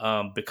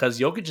 Because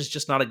Jokic is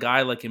just not a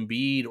guy like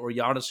Embiid or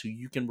Giannis who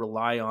you can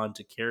rely on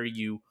to carry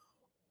you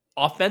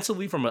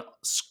offensively from a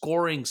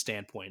scoring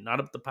standpoint, not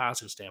at the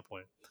passing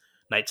standpoint,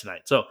 night to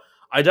night. So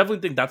I definitely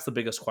think that's the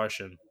biggest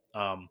question.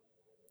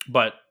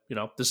 But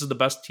this is the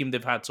best team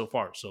they've had so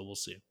far, so we'll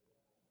see.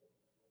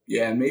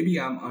 Yeah, maybe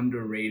I'm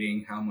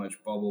underrating how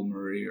much Bubble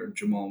Murray or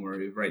Jamal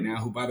Murray right now,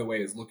 who by the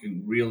way is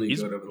looking really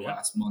He's good over the yeah,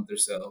 last month or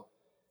so.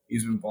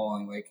 He's been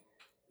balling like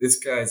this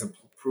guy's a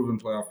proven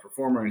playoff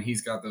performer, and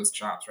he's got those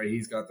chops, right?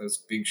 He's got those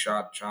big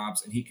shot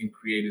chops, and he can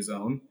create his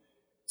own.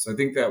 So I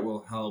think that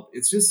will help.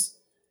 It's just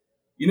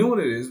what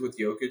it is with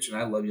Jokic, and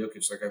I love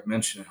Jokic, like I've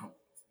mentioned.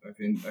 I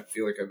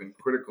feel like I've been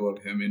critical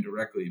of him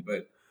indirectly,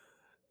 but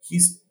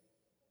he's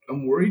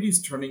I'm worried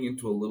he's turning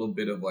into a little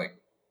bit of like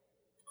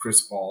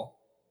Chris Paul,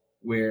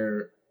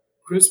 where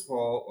Chris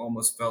Paul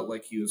almost felt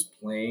like he was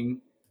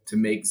playing to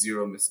make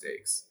zero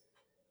mistakes,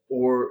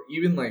 or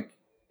even like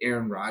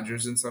Aaron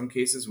Rodgers in some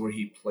cases, where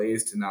he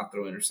plays to not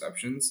throw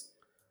interceptions.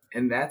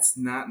 And that's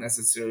not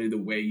necessarily the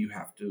way you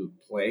have to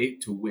play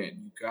to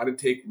win. You got to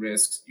take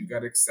risks. You got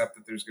to accept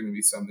that there's going to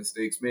be some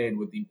mistakes made,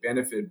 with the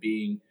benefit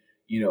being,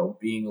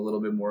 being a little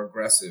bit more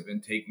aggressive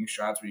and taking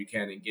shots where you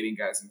can and getting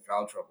guys in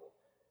foul trouble.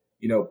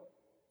 You know,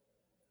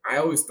 I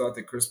always thought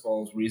that Chris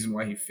Paul's reason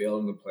why he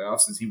failed in the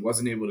playoffs is he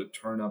wasn't able to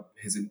turn up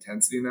his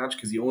intensity notch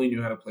because he only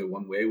knew how to play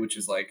one way, which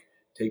is like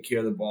take care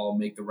of the ball,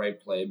 make the right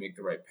play, make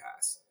the right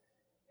pass.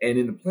 And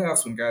in the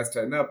playoffs, when guys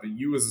tighten up,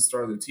 you as the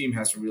star of the team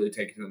has to really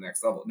take it to the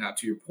next level. Now,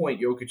 to your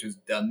point, Jokic has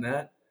done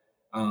that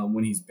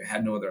when he's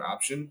had no other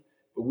option.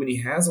 But when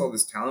he has all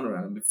this talent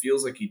around him, it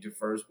feels like he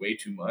defers way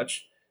too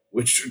much,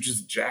 which are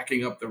just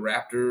jacking up the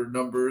Raptor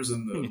numbers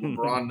and the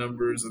LeBron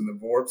numbers and the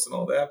Vorps and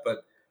all that.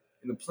 But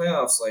in the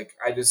playoffs, like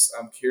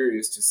I'm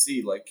curious to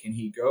see, like, can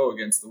he go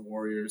against the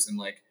Warriors and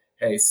like,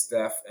 hey,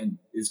 Steph and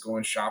is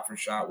going shot for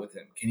shot with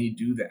him? Can he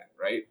do that,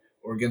 right?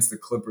 Or against the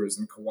Clippers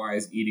and Kawhi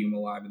is eating him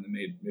alive in the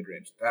mid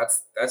range.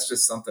 That's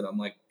just something I'm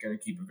like going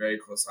to keep a very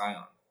close eye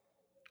on.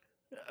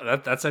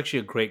 that's actually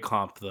a great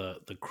comp. The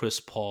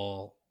Chris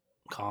Paul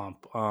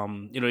comp.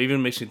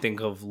 Even makes me think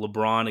of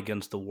LeBron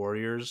against the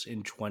Warriors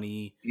in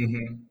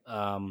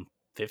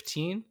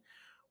 2015,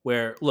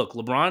 where look,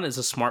 LeBron is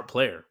a smart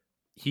player.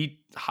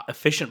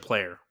 Efficient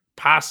player,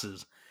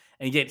 passes,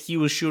 and yet he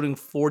was shooting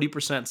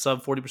 40%,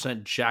 sub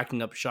 40%,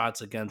 jacking up shots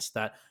against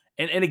that.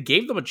 And it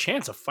gave them a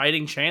chance, a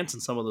fighting chance in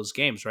some of those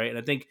games, right? And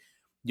I think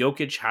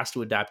Jokic has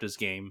to adapt his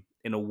game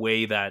in a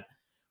way that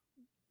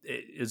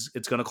it's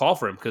going to call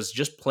for him, because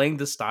just playing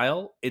this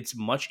style, it's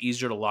much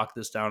easier to lock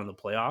this down in the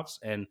playoffs,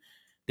 and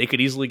they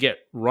could easily get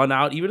run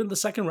out even in the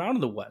second round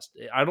of the West.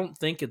 I don't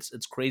think it's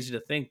crazy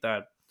to think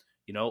that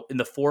in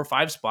the 4 or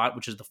 5 spot,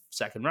 which is the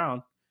second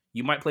round,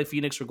 you might play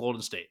Phoenix or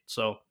Golden State.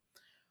 So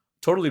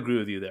totally agree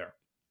with you there.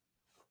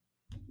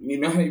 You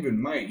not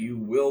even might. You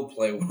will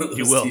play one of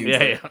You those will, teams. yeah,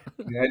 Like, yeah.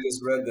 I mean, I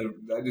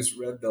just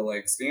read the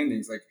like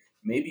standings. Like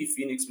maybe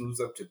Phoenix moves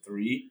up to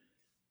 3,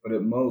 but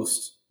at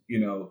most,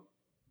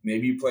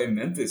 maybe you play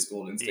Memphis,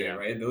 Golden State, Yeah.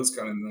 right? Those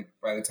kind of like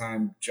by the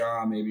time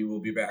Ja maybe will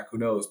be back, who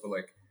knows? But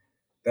like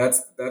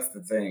that's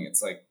the thing.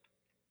 It's like,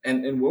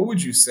 and what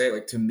would you say?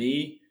 Like to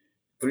me,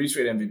 3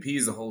 straight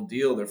MVPs, the whole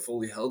deal. They're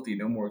fully healthy,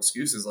 no more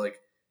excuses. Like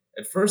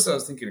at first, I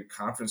was thinking a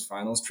conference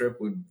finals trip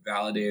would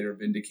validate or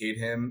vindicate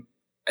him.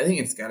 I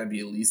think it's got to be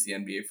at least the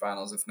NBA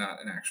finals, if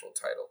not an actual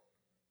title.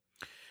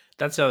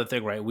 That's the other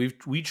thing, right? We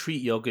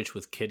treat Jokic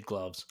with kid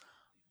gloves.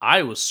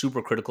 I was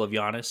super critical of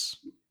Giannis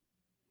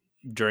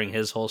during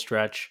his whole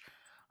stretch.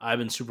 I've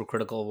been super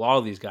critical of all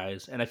of these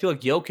guys, and I feel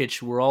like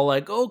Jokic, we're all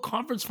like, "Oh,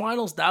 conference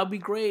finals, that would be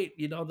great."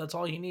 That's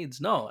all he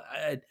needs. No,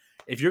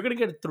 if you're gonna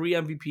get 3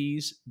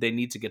 MVPs, they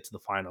need to get to the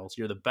finals.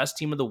 You're the best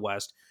team in the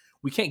West.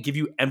 We can't give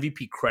you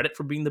MVP credit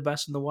for being the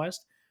best in the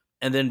West,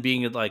 and then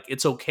being like,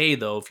 it's okay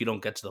though if you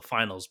don't get to the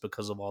finals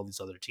because of all these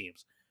other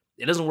teams.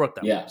 It doesn't work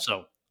that way. Yeah.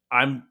 So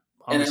I'm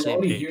on And the I'm same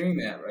already page. hearing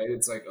that, right?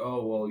 It's like,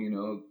 oh,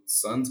 well,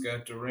 Sun's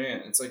got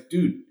Durant. It's like,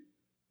 dude,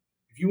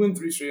 if you win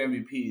 3 straight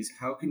MVPs,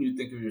 how can you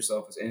think of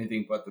yourself as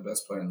anything but the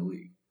best player in the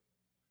league?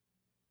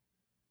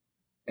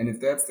 And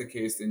if that's the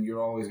case, then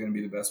you're always going to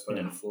be the best player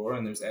on Yeah. the floor,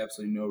 and there's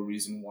absolutely no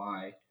reason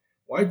why.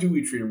 Why do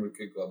we treat him with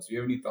kid gloves? Do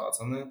you have any thoughts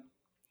on that?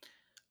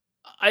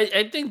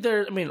 I think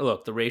I mean,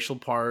 look, the racial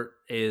part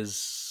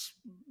is,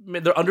 I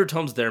mean, there are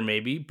undertones there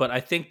maybe, but I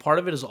think part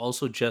of it is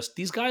also just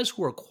these guys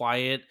who are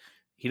quiet.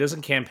 He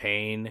doesn't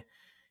campaign.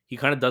 He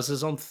kind of does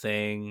his own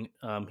thing.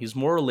 He's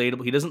more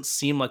relatable. He doesn't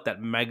seem like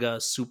that mega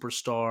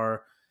superstar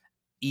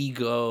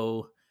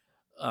ego.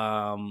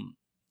 Um,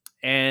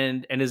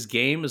 and his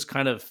game is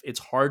kind of, it's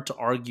hard to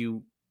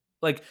argue.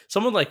 Like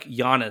someone like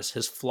Giannis,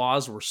 his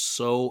flaws were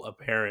so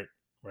apparent,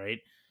 right?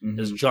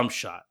 His Hmm. jump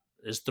shot,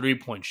 his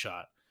 3-point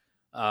shot.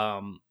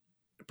 Um,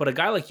 but a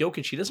guy like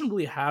Jokic, he doesn't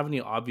really have any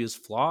obvious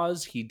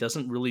flaws. He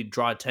doesn't really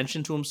draw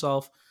attention to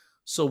himself.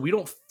 So we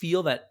don't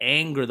feel that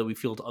anger that we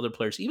feel to other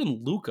players.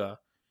 Even Luca,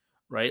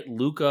 right?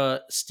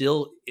 Luca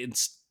still,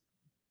 it's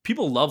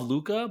people love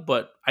Luca,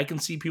 but I can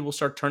see people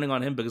start turning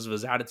on him because of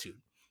his attitude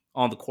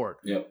on the court.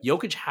 Yep.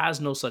 Jokic has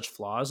no such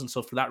flaws, and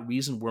so for that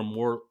reason, we're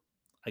more,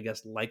 I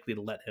guess, likely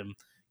to let him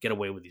get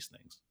away with these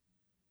things.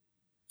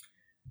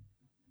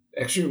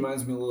 Actually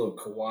reminds me a little of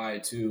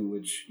Kawhi too,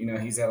 which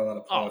he's had a lot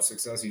of Oh, playoff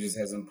success. He just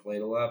hasn't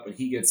played a lot, but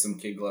he gets some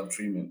kid glove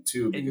treatment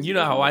too and because he you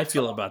know doesn't how really I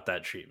feel talk. about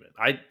that treatment.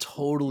 I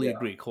totally Yeah,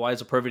 agree. Kawhi's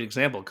a perfect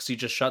example because he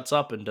just shuts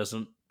up and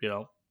doesn't,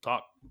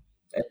 talk.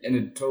 and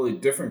a totally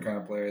different kind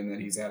of player in that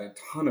he's had a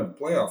ton of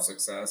playoff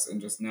success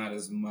and just not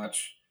as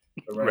much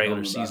to write Regular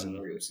home about in the season.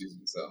 regular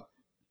season. So,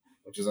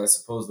 which is, I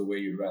suppose, the way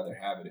you'd rather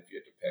have it if you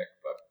had to pick.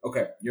 But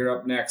okay, you're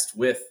up next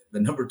with the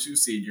number 2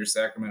 seed, your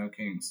Sacramento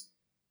Kings.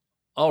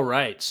 All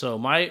right. So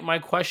my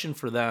question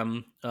for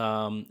them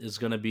is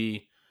going to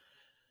be: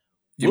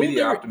 Give me will the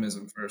there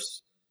optimism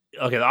first.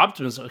 Okay, the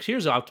optimism.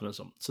 Here's the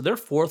optimism. So their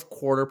fourth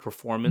quarter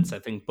performance, I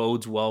think,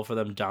 bodes well for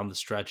them down the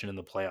stretch and in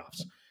the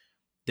playoffs.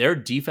 Their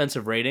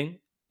defensive rating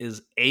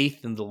is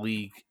eighth in the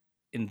league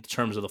in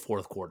terms of the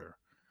fourth quarter.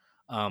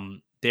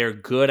 They're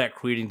good at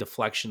creating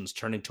deflections,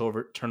 turning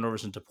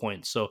turnovers into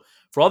points. So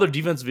for all their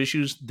defensive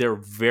issues, they're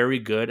very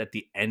good at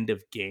the end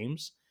of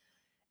games.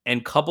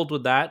 And coupled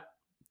with that,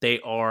 they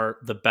are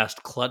the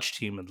best clutch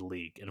team in the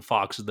league, and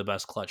Fox is the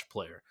best clutch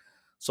player.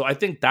 So I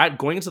think that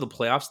going into the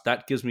playoffs,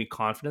 that gives me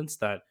confidence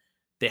that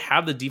they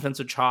have the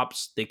defensive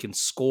chops. They can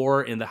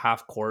score in the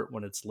half court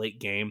when it's late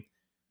game,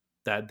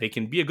 that they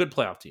can be a good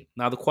playoff team.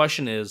 Now, the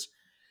question is,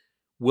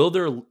 will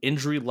their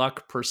injury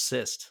luck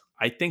persist?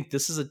 I think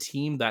this is a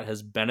team that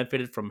has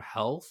benefited from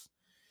health.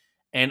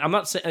 And I'm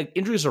not saying like,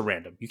 injuries are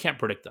random. You can't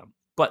predict them.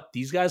 But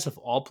these guys have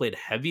all played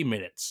heavy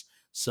minutes.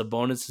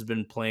 Sabonis has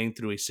been playing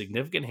through a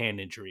significant hand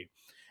injury.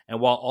 And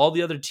while all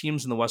the other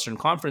teams in the Western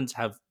Conference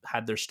have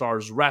had their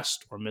stars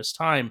rest or miss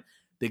time,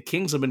 the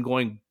Kings have been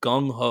going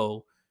gung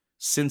ho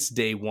since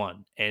day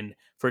one. And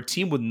for a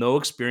team with no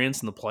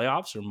experience in the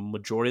playoffs, or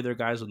majority of their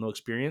guys with no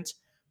experience,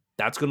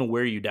 that's going to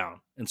wear you down.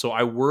 And so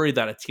I worry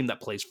that a team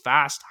that plays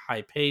fast,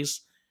 high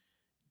pace,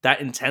 that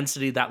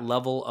intensity, that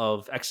level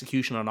of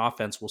execution on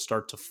offense will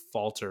start to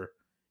falter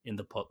in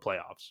the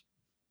playoffs.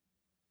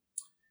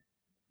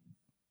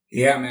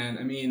 Yeah, man.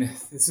 I mean,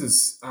 this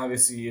is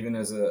obviously, even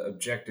as an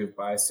objective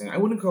bystander, I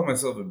wouldn't call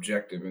myself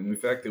objective. And the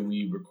fact that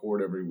we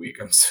record every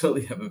week, I'm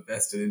certainly have a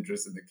vested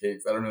interest in the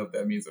Kings. I don't know if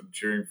that means I'm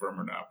cheering for them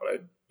or not, but I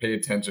pay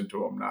attention to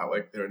them, not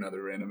like they're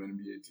another random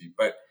NBA team.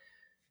 But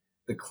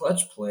the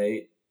clutch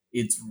play,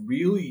 it's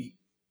really,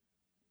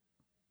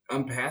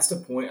 I'm past the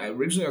point.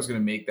 Originally, I was going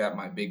to make that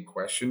my big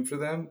question for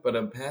them, but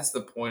I'm past the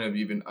point of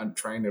even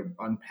trying to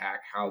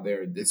unpack how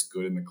they're this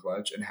good in the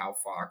clutch and how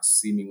Fox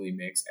seemingly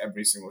makes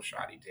every single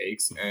shot he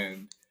takes.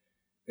 And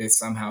they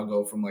somehow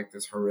go from like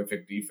this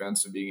horrific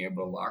defense to being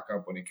able to lock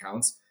up when it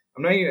counts.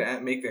 I'm not even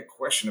gonna make that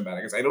question about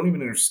it because I don't even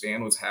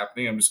understand what's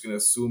happening. I'm just going to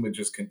assume it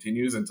just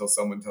continues until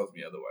someone tells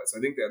me otherwise. I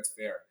think that's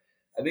fair.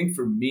 I think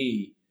for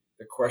me,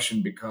 the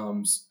question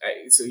becomes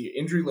so your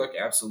injury luck,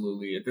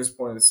 absolutely. At this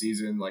point of the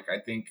season, like I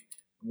think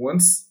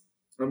once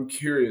I'm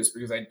curious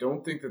because I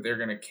don't think that they're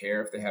going to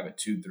care if they have a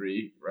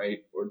 2-3, right?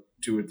 Or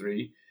 2 or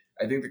 3.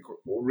 I think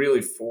really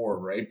 4,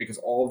 right? Because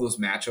all of those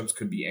matchups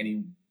could be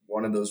any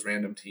one of those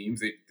random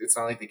teams. It's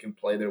not like they can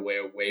play their way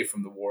away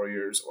from the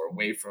Warriors or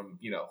away from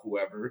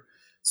whoever.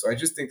 So I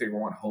just think they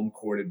want home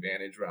court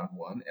advantage round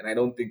one, and I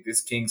don't think this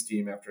Kings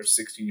team after a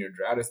 16-year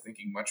drought is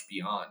thinking much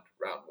beyond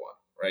round one.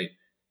 Right?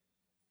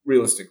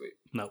 Realistically,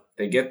 No.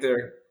 they get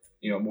there.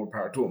 More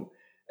power to them.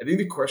 I think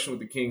the question with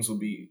the Kings will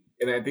be,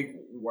 and I think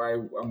why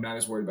I'm not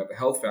as worried about the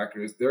health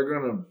factor is they're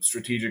going to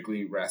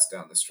strategically rest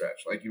down the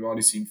stretch. Like you've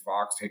already seen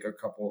Fox take a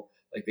couple.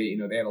 Like they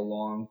had a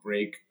long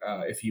break.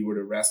 If he were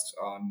to rest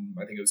on,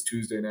 I think it was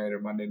Tuesday night or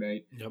Monday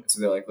night. Yep. So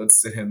they're like, let's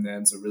sit him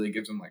then. So it really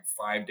gives him like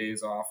 5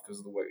 days off because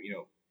of the way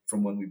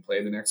from when we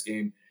play the next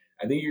game.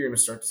 I think you're going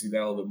to start to see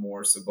that a little bit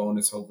more.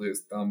 Sabonis, hopefully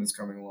his thumb is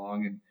coming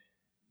along, and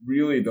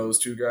really those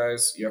two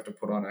guys you have to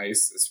put on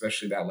ice,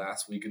 especially that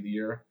last week of the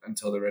year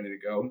until they're ready to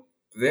go.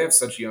 But they have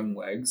such young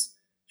legs.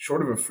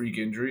 Short of a freak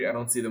injury, I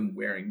don't see them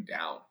wearing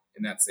down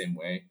in that same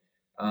way.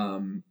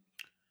 Um,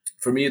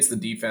 for me, it's the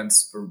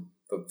defense for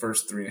the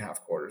first 3.5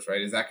 quarters,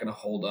 right? Is that going to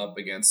hold up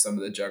against some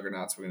of the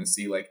juggernauts we're going to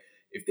see? Like,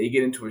 if they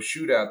get into a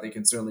shootout, they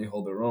can certainly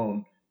hold their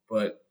own,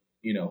 but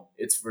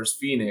it's versus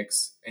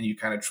Phoenix, and you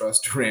kind of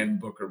trust Durant and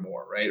Booker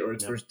more, right? Or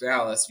it's Yep. versus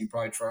Dallas, you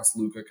probably trust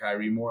Luka,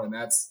 Kyrie more, and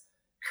that's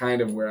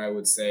kind of where I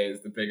would say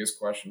is the biggest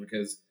question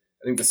because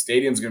I think the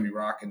stadium's going to be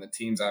rocking. The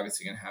team's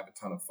obviously going to have a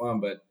ton of fun,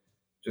 but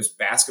just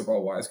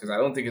basketball wise, because I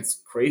don't think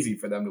it's crazy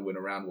for them to win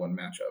a round one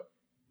matchup.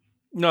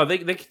 No, they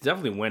can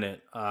definitely win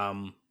it.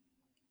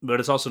 But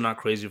it's also not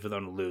crazy for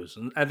them to lose.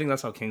 And I think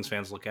that's how Kings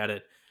fans look at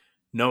it.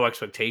 no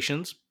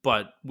expectations,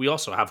 but we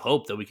also have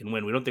hope that we can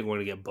win. We don't think we're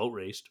going to get boat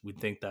raced. We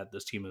think that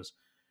this team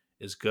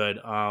is good.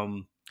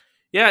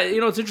 Yeah,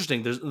 it's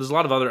interesting. There's a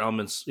lot of other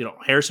elements.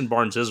 Harrison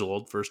Barnes is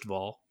old. First of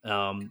all,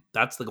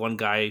 that's the one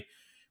guy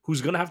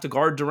who's going to have to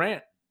guard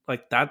Durant.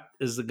 Like that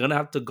is going to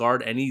have to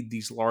guard any of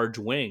these large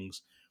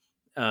wings.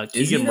 Is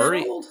he Keegan that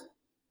Murray. old?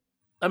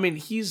 I mean,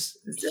 Is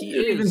that he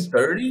dude even is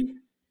 30?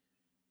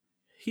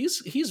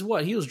 he's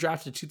what he was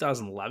drafted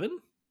 2011,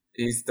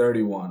 He's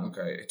 31.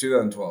 Okay,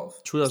 2012.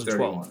 He's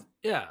 2012. 31.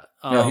 Yeah,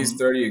 No, he's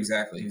 30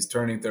 exactly. He's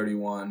turning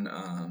 31.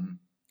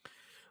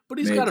 but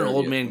he's May got an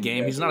old 30th man when we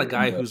game. He's not a graduate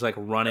in guy the who's like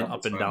running up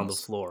conference and down the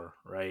finals. floor,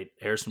 right?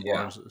 Harrison Yeah.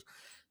 Barnes.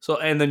 So,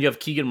 and then you have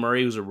Keegan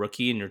Murray, who's a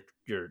rookie, and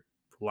you're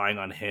relying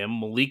on him.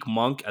 Malik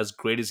Monk, as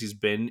great as he's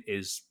been,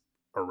 is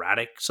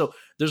erratic. So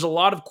there's a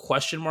lot of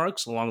question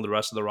marks along the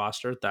rest of the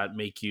roster that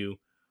make you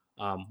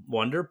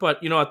wonder.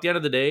 But at the end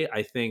of the day,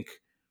 I think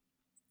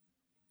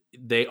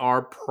they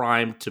are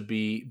primed to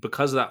be,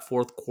 because of that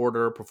fourth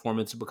quarter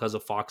performance, because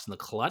of Fox in the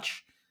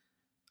clutch.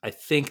 I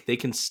think they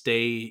can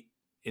stay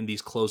in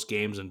these close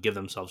games and give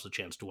themselves a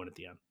chance to win at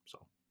the end. So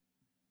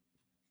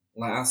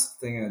Last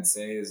thing I'd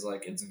say is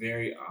like it's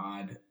very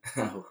odd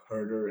how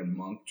Herder and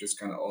Monk just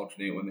kind of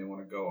alternate when they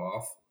want to go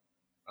off.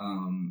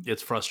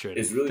 it's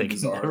frustrating. It's really They can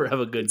bizarre. never have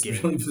a good It's game.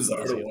 really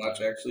bizarre to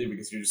watch actually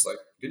because you're just like,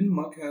 didn't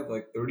Monk have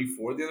like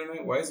 34 the other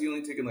night? Why is he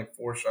only taking like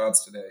 4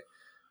 shots today?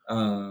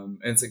 And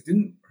it's like,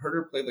 didn't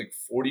Herder play like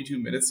 42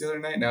 minutes the other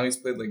night? Now he's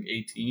played like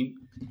 18.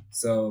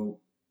 So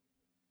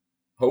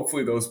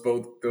hopefully those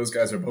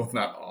guys are both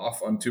not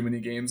off on too many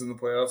games in the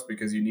playoffs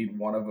because you need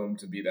one of them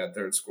to be that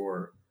third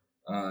scorer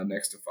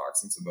next to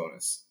Fox and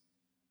Sabonis.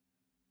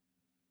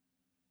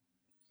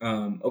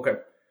 Okay,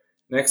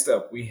 next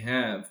up we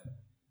have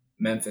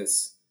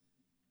Memphis.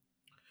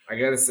 I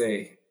gotta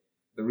say,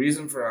 the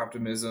reason for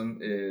optimism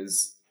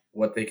is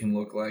what they can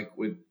look like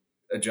with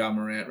a Ja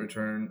Morant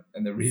return,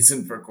 and the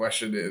reason for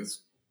question is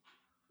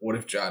what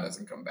if Ja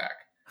doesn't come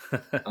back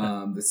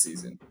this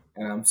season?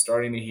 And I'm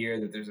starting to hear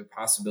that there's a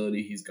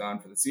possibility he's gone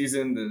for the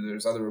season.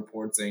 There's other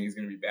reports saying he's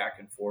going to be back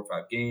in 4 or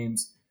 5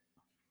 games.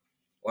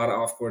 A lot of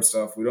off-court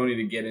stuff. We don't need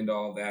to get into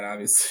all of that.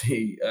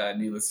 Obviously,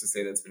 needless to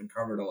say, that's been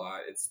covered a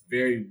lot. It's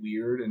very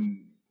weird,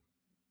 and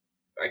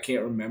I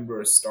can't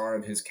remember a star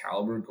of his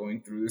caliber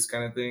going through this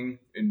kind of thing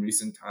in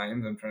recent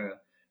times. I'm trying to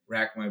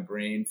rack my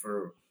brain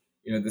for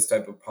this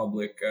type of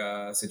public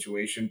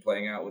situation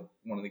playing out with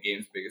one of the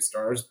game's biggest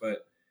stars,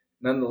 but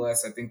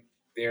nonetheless, I think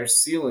their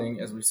ceiling,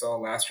 as we saw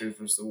last year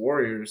versus the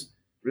Warriors,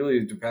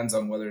 really depends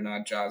on whether or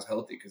not Ja's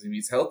healthy. Because if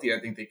he's healthy,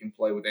 I think they can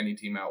play with any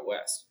team out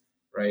west,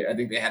 right? I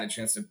think they had a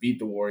chance to beat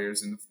the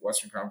Warriors in the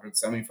Western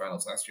Conference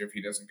semifinals last year if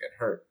he doesn't get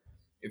hurt.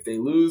 If they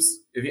lose,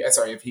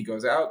 if he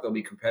goes out, they'll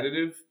be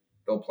competitive.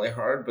 They'll play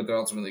hard, but they're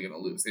ultimately going to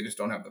lose. They just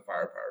don't have the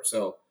firepower.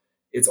 So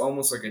it's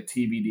almost like a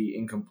TBD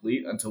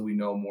incomplete until we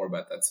know more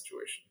about that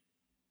situation.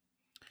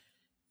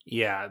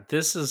 Yeah,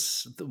 this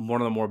is one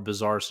of the more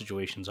bizarre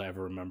situations I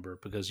ever remember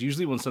because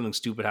usually when something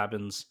stupid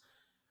happens,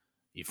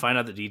 you find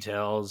out the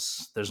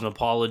details. There's an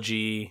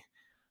apology.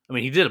 I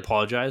mean, he did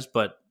apologize,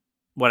 but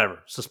whatever.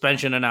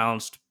 Suspension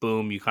announced.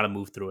 Boom. You kind of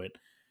move through it.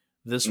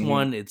 This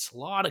one, it's a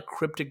lot of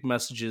cryptic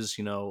messages.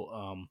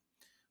 The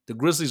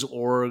Grizzlies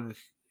org,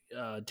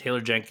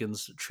 Taylor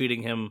Jenkins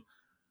treating him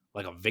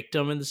like a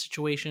victim in the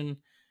situation.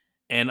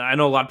 And I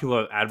know a lot of people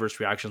have adverse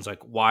reactions,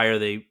 like why are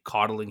they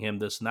coddling him,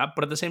 this and that.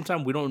 But at the same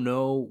time, we don't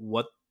know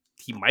what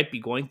he might be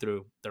going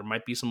through. There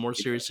might be some more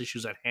serious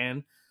issues at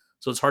hand,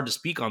 so it's hard to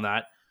speak on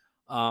that.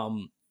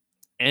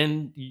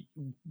 And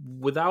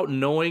without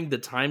knowing the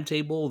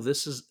timetable,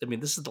 this is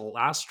the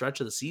last stretch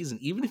of the season.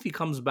 Even if he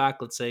comes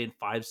back, let's say in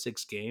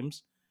 5-6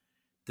 games,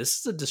 this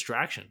is a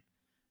distraction.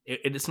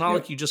 It's not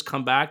like you just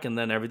come back and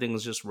then everything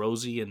is just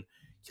rosy and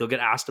he'll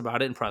get asked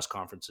about it in press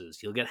conferences.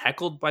 He'll get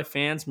heckled by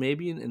fans,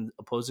 maybe in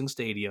opposing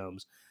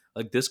stadiums.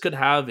 Like this could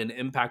have an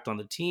impact on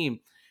the team.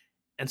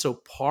 And so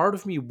part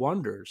of me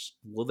wonders,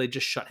 will they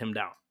just shut him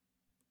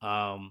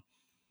down?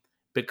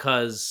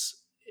 Because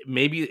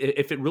maybe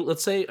if it,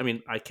 let's say, I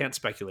mean, I can't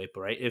speculate,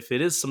 but right, if it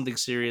is something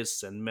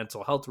serious and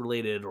mental health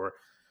related or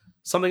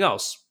something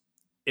else,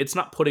 it's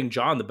not putting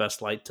Ja in the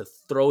best light to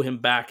throw him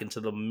back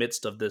into the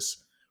midst of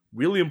this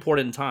really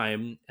important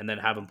time and then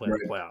have him play in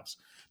the playoffs.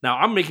 Now,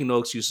 I'm making no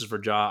excuses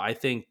for Ja. I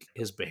think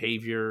his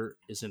behavior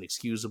is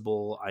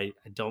inexcusable. I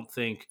don't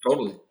think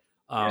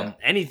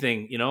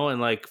anything, and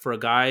like for a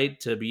guy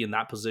to be in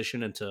that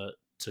position and to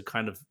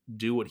kind of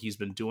do what he's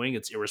been doing,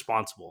 it's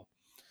irresponsible.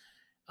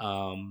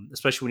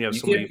 Especially when you have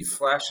somebody can't be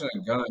flashing a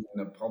gun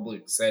in a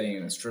public setting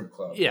in a strip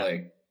club. Yeah.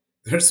 Like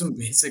there's some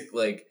basic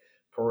like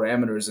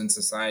parameters in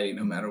society,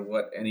 no matter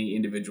what any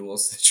individual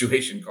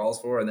situation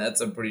calls for, and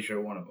that's I'm pretty sure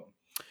one of them.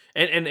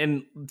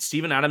 And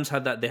Steven Adams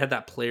had that. They had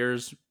that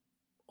players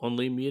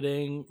only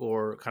meeting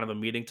or kind of a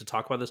meeting to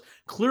talk about this.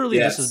 Clearly,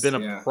 this has been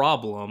a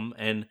problem,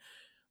 and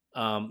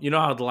you know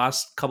how the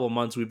last couple of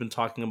months we've been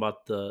talking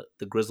about the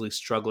Grizzlies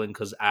struggling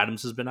because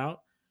Adams has been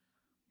out.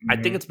 I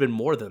think it's been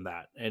more than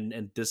that,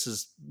 and this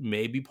is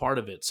maybe part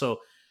of it. So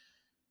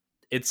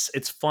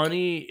it's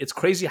funny. It's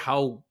crazy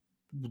how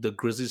the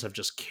Grizzlies have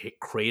just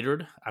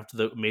cratered after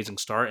the amazing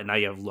start, and now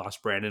you have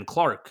lost Brandon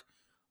Clark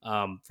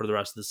for the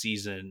rest of the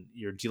season.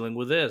 You're dealing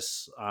with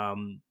this.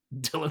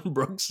 Dylan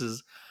Brooks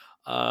is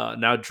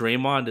now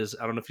Draymond is.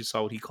 I don't know if you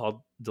saw what he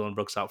called Dylan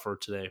Brooks out for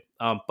today.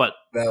 But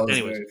That was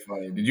anyways, very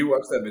funny. Did you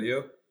watch that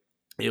video?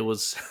 it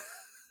was.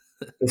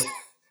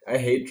 I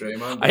hate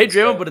Draymond, I but hate it's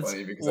Draymond, kind of but it's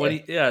funny because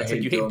when yeah, I it's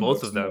like you hate hate Dylan both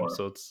Brooks of them. more.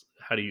 So it's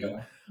how do you?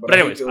 Yeah, but But I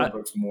hate anyways, Dylan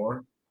Brooks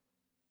more.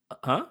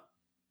 huh?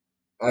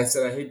 I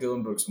said I hate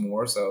Dylan Brooks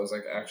more, so I was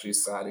like actually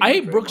siding I with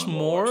hate Brooks Draymond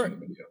while watching more. the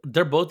video.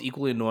 They're both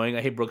equally annoying.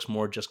 I hate Brooks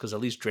more just because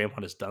at least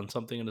Draymond has done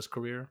something in his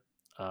career.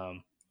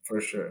 Um, For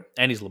sure.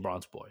 and he's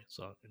LeBron's boy,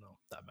 so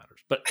that matters.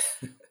 But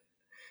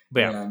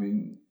yeah. Yeah, I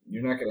mean,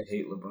 you're not gonna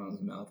hate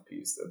LeBron's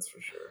mouthpiece, that's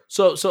for sure.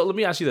 So let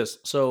me ask you this.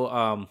 So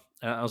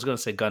I was gonna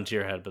say gun to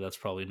your head, but that's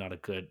probably not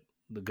the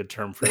good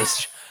term for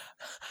this.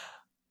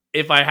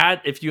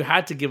 If you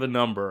had to give a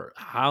number,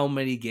 how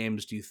many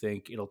games do you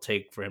think it'll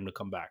take for him to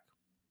come back?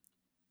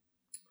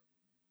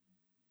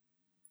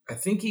 I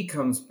think he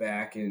comes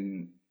back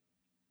in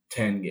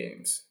 10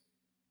 games.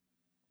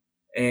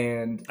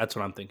 And That's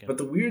what I'm thinking. but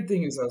the weird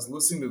thing is I was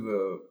listening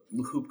to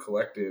the Hoop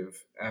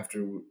Collective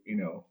after,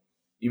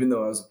 even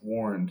though I was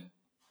warned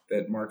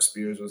that Mark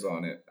Spears was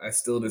on it, I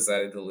still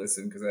decided to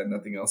listen because I had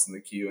nothing else in the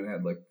queue and I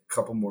had like a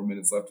couple more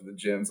minutes left at the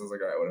gym. So I was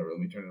like, all right, whatever, let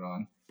me turn it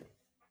on.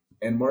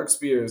 And Mark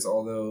Spears,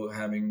 although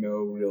having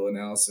no real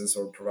analysis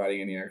or providing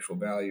any actual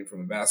value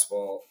from a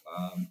basketball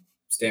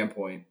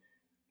standpoint,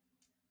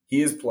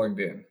 he is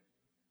plugged in.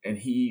 And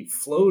he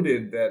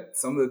floated that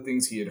some of the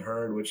things he had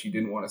heard, which he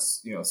didn't want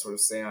to, sort of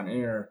say on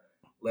air,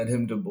 led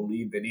him to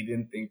believe that he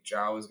didn't think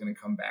Ja was going to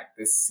come back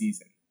this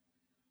season.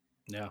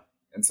 Yeah.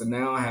 And so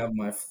now I have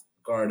my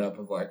guard up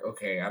of like,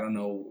 okay, I don't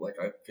know. Like,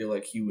 I feel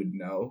like he would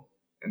know.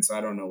 And so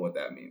I don't know what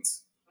that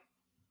means.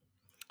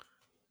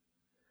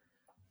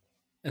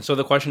 And so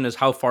the question is,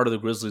 how far do the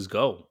Grizzlies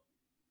go?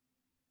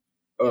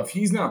 Oh, if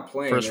he's not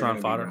playing, First they're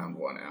round going to be fodder? round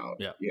one out.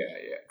 Yeah. Yeah.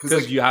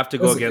 Because you have to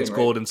go that's the against thing,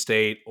 right? Golden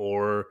State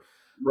or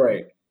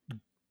Right.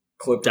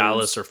 Clippers.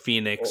 Dallas or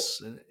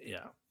Phoenix.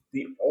 Yeah.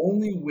 The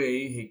only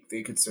way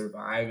they could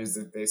survive is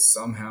that they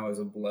somehow, as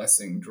a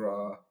blessing,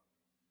 draw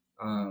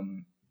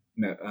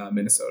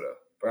Minnesota.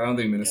 But I don't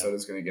think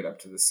Minnesota's going to get up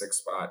to the 6th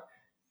spot.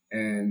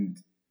 And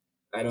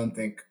I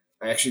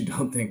actually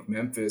don't think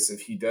Memphis, if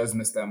he does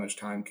miss that much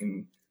time,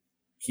 can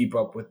keep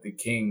up with the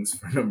Kings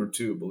for number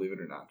 2, believe it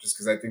or not. Just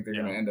because I think they're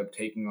going to end up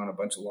taking on a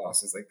bunch of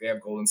losses. Like, they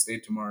have Golden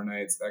State tomorrow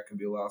night, so that could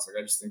be a loss. Like,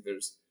 I just think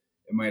it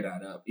might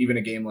add up. Even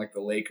a game like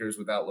the Lakers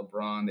without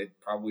LeBron, they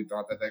probably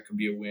thought that could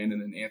be a win,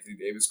 and then Anthony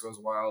Davis goes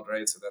wild,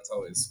 right? So it's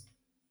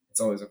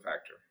always a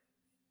factor.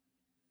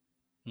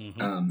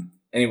 Mm-hmm.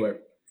 Anyway,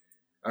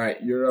 all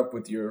right, you're up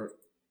with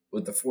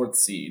the 4th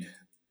seed,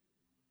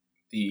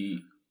 the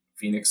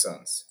Phoenix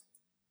Suns.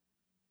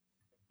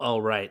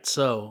 All right.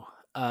 So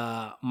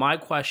my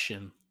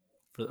question,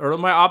 or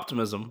my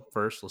optimism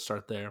first, let's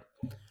start there.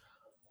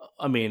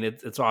 I mean,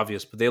 it's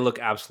obvious, but they look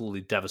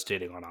absolutely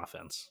devastating on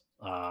offense.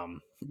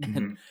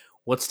 And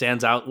what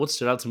stood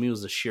out to me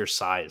was the sheer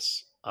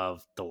size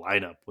of the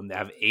lineup when they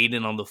have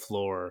Aiden on the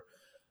floor,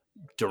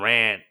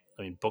 Durant.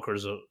 I mean,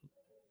 Booker's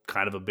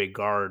kind of a big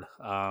guard.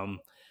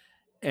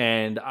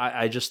 And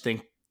I just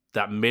think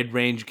that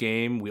mid-range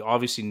game, we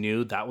obviously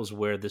knew that was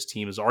where this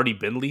team has already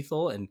been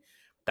lethal. And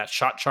that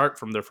shot chart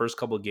from their first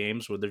couple of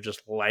games where they're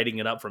just lighting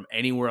it up from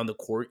anywhere on the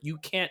court, you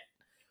can't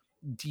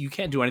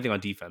do anything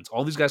on defense.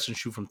 All these guys can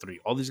shoot from 3.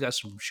 All these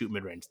guys can shoot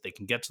mid-range. They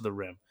can get to the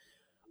rim.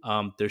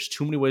 There's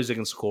too many ways they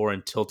can score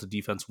and tilt the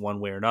defense one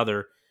way or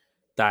another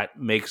that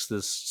makes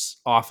this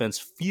offense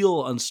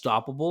feel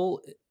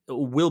unstoppable. It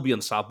will be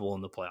unstoppable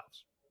in the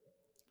playoffs.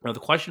 Now, the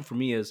question for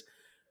me is,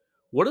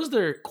 what is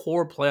their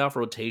core playoff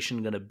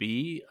rotation going to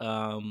be?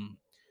 Okogie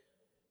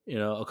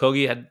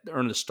had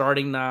earned the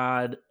starting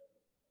nod,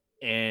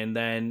 and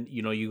then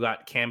you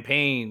got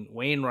Campaign,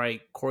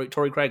 Wainwright,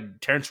 Torrey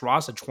Craig, Terrence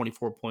Ross at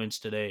 24 points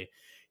today,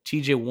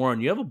 T.J.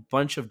 Warren. You have a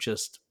bunch of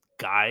just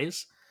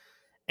guys,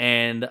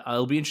 and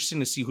it'll be interesting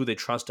to see who they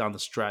trust down the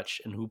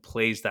stretch and who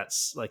plays that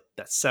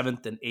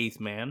 7th and 8th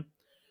man.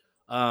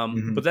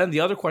 But then the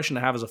other question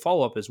I have as a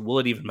follow up is, will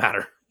it even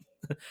matter?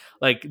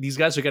 Like, these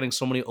guys are getting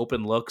so many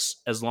open looks.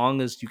 As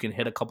long as you can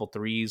hit a couple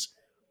threes,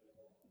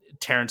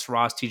 Terrence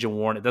Ross, TJ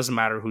Warren, it doesn't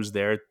matter who's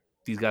there.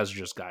 These guys are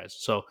just guys.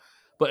 So,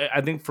 but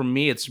I think for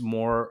me, it's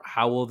more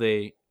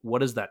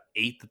what is that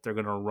 8 that they're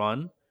going to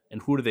run,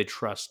 and who do they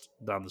trust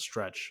down the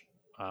stretch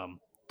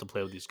to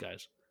play with these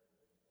guys?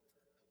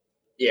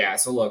 Yeah,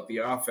 so look, the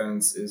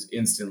offense is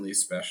instantly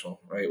special,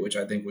 right? Which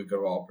I think we could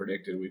have all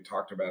predicted. We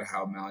talked about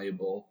how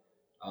malleable,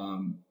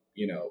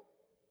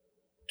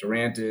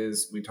 Durant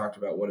is. We talked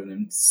about what an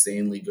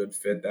insanely good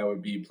fit that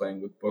would be,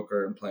 playing with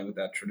Booker and playing with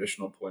that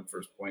traditional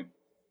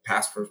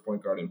pass first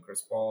point guard in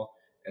Chris Paul.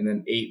 And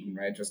then Ayton,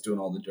 right, just doing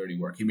all the dirty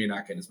work. He may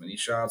not get as many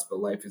shots, but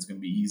life is going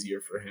to be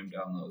easier for him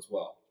down low as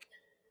well.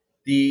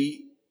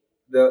 The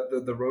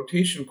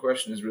rotation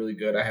question is really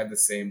good. I had the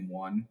same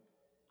one.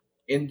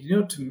 And,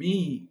 to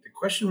me, the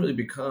question really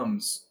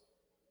becomes,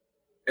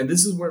 and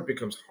this is where it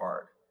becomes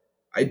hard,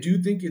 I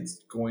do think it's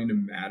going to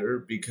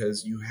matter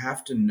because you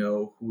have to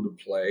know who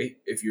to play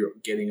if you're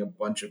getting a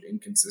bunch of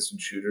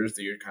inconsistent shooters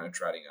that you're kind of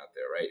trotting out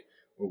there, right?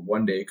 Where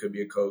one day it could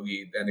be a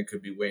Kogi, then it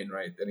could be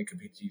Wainwright, then it could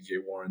be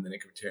TJ Warren, then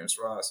it could be Terrence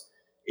Ross.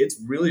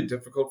 It's really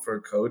difficult for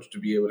a coach to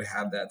be able to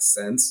have that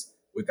sense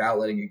without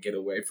letting it get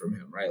away from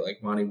him, right?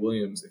 Like Monty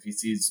Williams, if he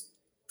sees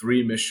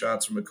three missed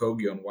shots from a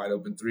Kogi on wide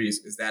open threes,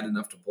 is that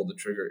enough to pull the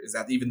trigger? Is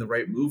that even the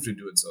right move to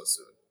do it so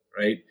soon,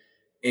 right?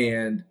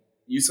 And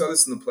you saw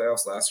this in the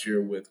playoffs last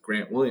year with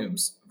Grant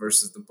Williams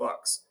versus the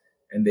Bucks,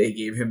 and they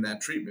gave him that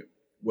treatment.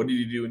 What did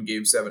he do in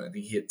Game 7? I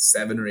think he hit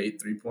 7 or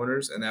 8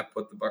 3-pointers, and that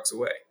put the Bucks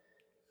away.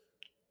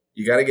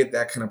 You got to get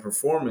that kind of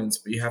performance,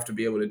 but you have to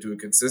be able to do it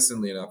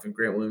consistently enough. And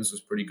Grant Williams was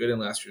pretty good in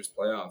last year's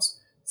playoffs,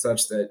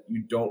 such that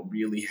you don't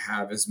really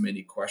have as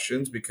many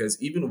questions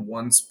because even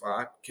one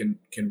spot can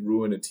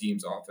ruin a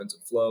team's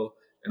offensive flow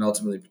and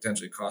ultimately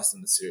potentially cost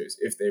them the series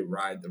if they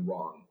ride the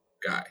wrong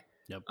guy.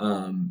 Yep.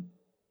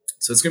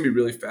 So it's going to be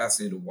really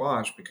fascinating to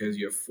watch because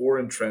you have four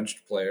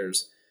entrenched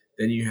players.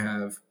 Then you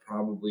have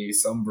probably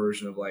some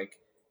version of like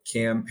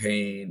Cam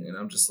Payne, and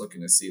I'm just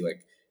looking to see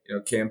like,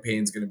 Cam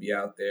Payne's going to be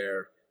out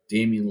there.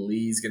 Damian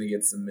Lee's going to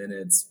get some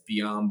minutes.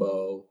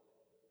 Biyombo.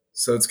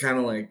 So it's kind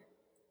of like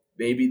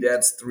maybe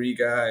that's three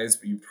guys,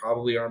 but you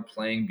probably aren't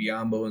playing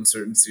Biyombo in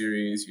certain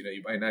series.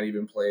 You might not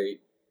even play,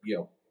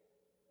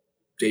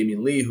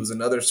 Damian Lee, who's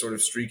another sort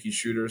of streaky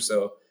shooter.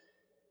 So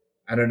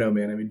I don't know,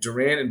 man. I mean,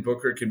 Durant and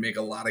Booker can make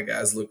a lot of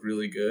guys look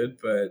really good,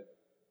 but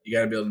you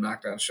got to be able to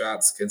knock down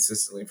shots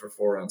consistently for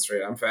 4 rounds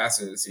straight. I'm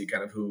fascinated to see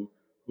kind of who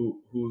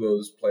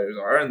those players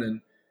are. And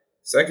then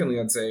secondly,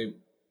 I'd say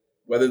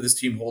whether this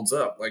team holds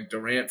up. Like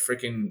Durant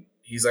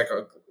he's like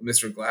a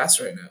Mr.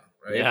 Glass right now,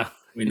 right? Yeah.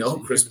 We know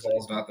Chris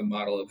Paul's not the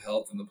model of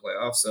health in the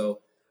playoffs, so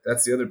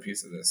that's the other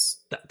piece of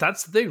this.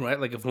 That's the thing, right?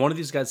 Like if one of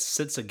these guys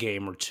sits a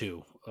game or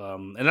two,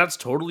 and that's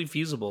totally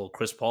feasible,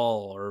 Chris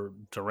Paul or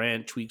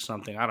Durant tweaks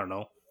something, I don't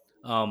know.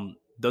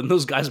 Then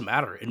those guys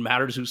matter. It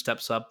matters who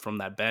steps up from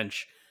that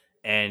bench,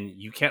 and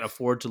you can't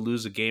afford to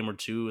lose a game or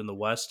two in the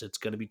West. It's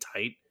going to be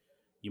tight.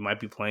 You might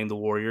be playing the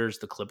Warriors,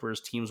 the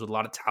Clippers, teams with a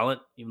lot of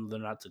talent, even though they're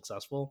not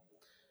successful.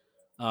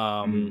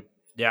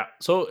 Yeah.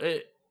 So,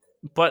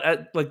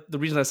 like the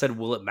reason I said,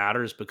 will it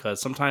matter is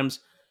because sometimes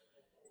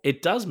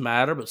it does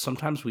matter, but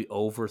sometimes we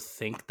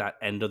overthink that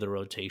end of the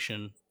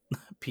rotation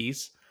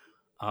piece.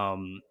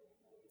 And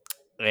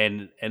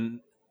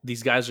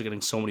these guys are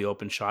getting so many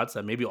open shots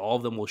that maybe all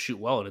of them will shoot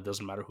well, and it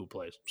doesn't matter who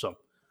plays. So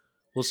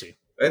we'll see.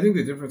 I think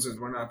the difference is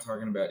we're not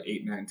talking about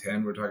 8, 9,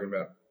 10. We're talking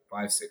about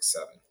 5, 6,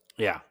 7.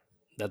 Yeah,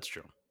 that's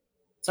true.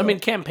 So, I mean,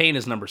 Cam Payne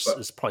is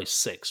is probably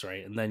 6,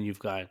 right? And then you've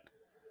got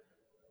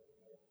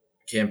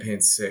Cam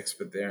Payne 6,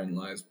 but therein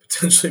lies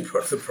potentially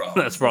part of the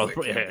problem. That's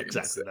probably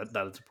exactly.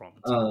 That is a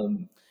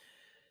problem.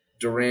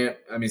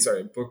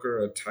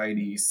 Booker a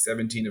tidy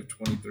 17 of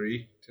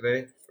 23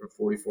 today for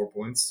 44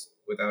 points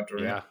without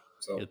Durant. Yeah,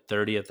 so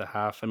 30 at the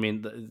half. I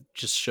mean, it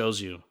just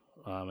shows you,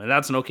 and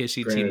that's an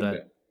OKC team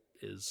that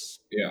is.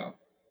 Yeah,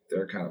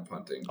 they're kind of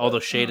punting. Although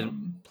Shea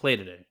didn't play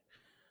today.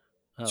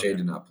 Shea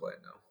did not play.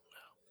 No.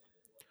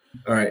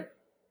 All right.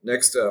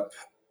 Next up,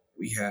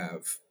 we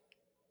have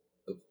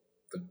the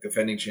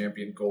defending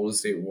champion Golden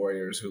State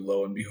Warriors, who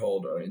lo and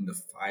behold are in the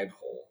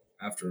 5-hole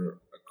after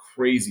a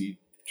crazy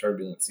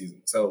turbulent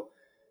season. So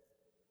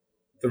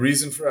the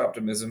reason for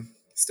optimism,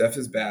 Steph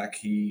is back.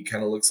 He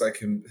kind of looks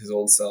like his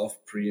old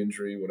self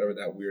pre-injury, whatever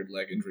that weird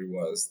leg injury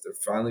was. They're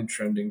finally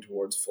trending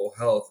towards full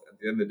health. At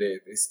the end of the day,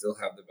 they still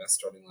have the best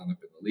starting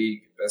lineup in the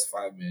league, best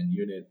 5-man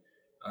unit.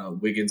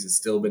 Wiggins has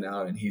still been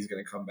out, and he's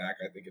going to come back,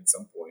 I think, at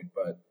some point.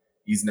 But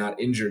he's not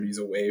injured. He's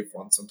away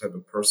on some type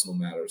of personal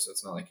matter, so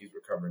it's not like he's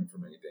recovering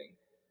from anything.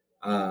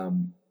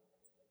 And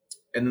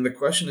then the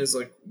question is,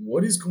 like,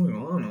 what is going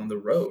on the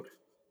road?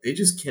 They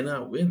just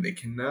cannot win. They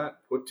cannot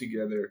put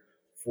together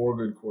 4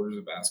 good quarters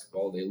of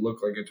basketball. They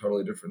look like a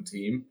totally different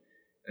team.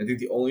 I think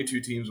the only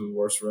 2 teams with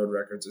worse road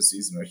records this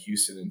season are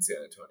Houston and San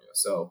Antonio.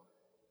 So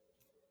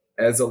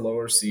as a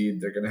lower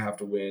seed, they're going to have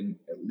to win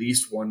at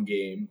least 1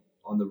 game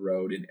on the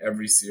road in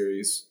every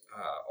series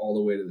all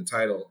the way to the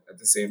title. At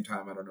the same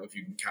time, I don't know if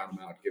you can count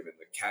them out given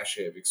the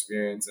cachet of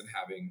experience and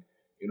having,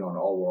 an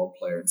all-world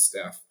player and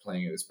Steph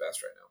playing at his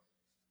best right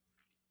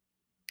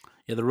now.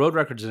 Yeah, the road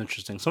record is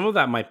interesting. Some of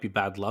that might be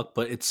bad luck,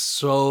 but it's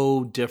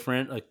so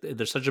different. Like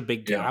there's such a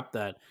big gap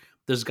that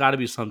there's got to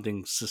be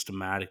something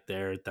systematic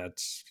there.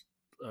 That's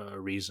a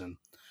reason.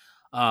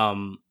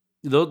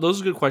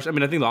 Those are good questions. I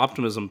mean, I think the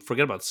optimism.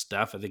 Forget about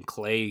Steph. I think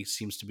Clay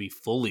seems to be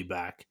fully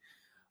back,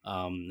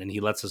 and he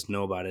lets us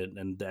know about it,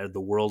 and the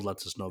world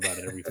lets us know about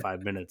it every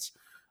 5 minutes.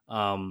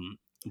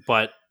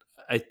 But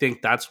I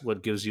think that's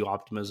what gives you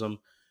optimism.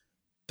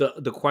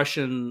 The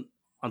question.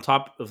 On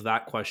top of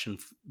that question,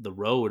 the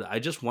road, I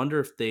just wonder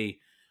if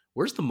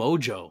where's the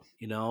mojo?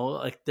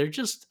 Like they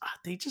just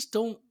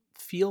don't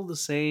feel the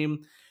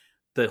same.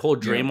 The whole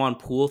Draymond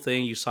Poole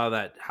thing, you saw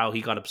that, how he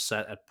got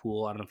upset at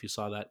Poole. I don't know if you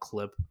saw that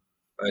clip.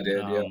 I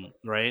did, yeah.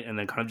 Right? And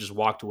then kind of just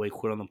walked away,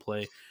 quit on the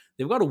play.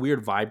 They've got a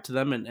weird vibe to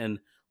them. And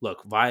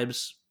look,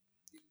 vibes,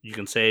 you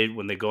can say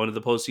when they go into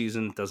the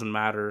postseason, it doesn't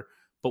matter.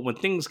 But when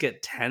things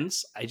get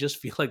tense, I just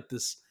feel like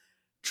this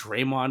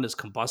Draymond is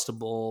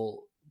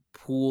combustible.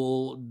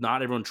 Poole,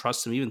 not everyone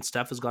trusts him. Even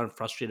Steph has gotten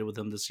frustrated with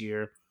him this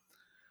year.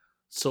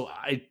 So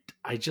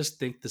I just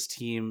think this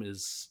team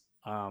is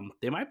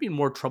they might be in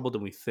more trouble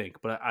than we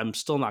think, but I'm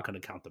still not going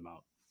to count them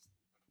out.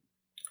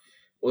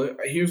 Well,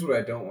 here's what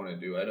I don't want to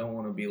do. I don't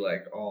want to be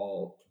like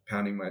all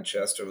pounding my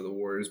chest over the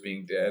Warriors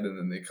being dead, and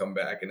then they come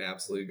back and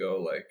absolutely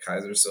go like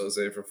Kaiser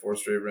Soze for 4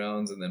 straight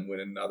rounds and then win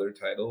another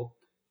title,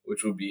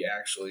 which would be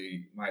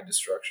actually my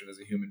destruction as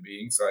a human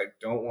being. So I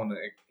don't want to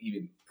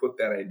even put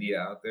that idea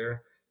out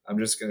there. I'm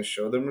just going to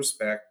show them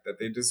respect that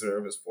they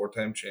deserve as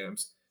 4-time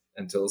champs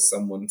until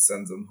someone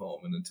sends them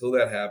home. And until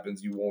that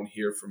happens, you won't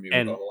hear from me with a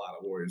And lot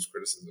of Warriors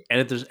criticism.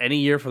 and if there's any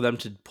year for them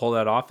to pull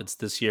that off, it's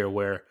this year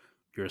where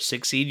you're a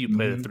 6 seed, you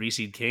play the Mm-hmm. 3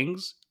 seed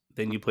Kings,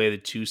 then you play the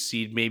 2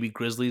 seed maybe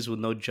Grizzlies with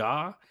no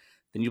jaw,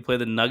 then you play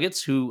the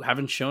Nuggets who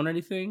haven't shown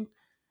anything,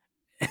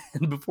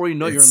 and before you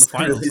know it, you're in the It's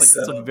finals. really Like it's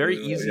set a up very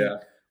really well. easy Yeah.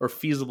 or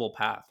feasible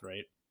path,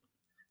 right?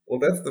 Well,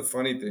 that's the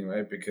funny thing,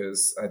 right?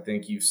 Because I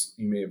think you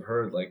may have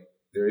heard like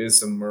there is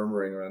some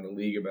murmuring around the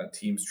league about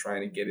teams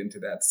trying to get into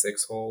that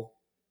 6 hole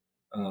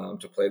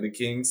to play the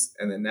Kings,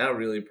 and then now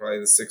really probably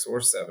the 6 or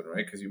 7,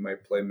 right? Because you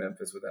might play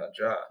Memphis without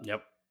Ja.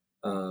 Yep.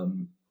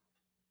 Um,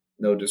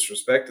 no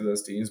disrespect to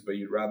those teams, but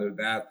you'd rather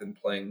that than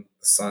playing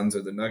the Suns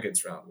or the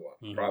Nuggets round one,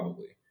 Mm-hmm.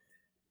 probably.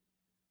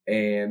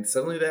 And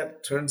suddenly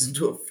that turns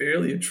into a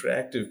fairly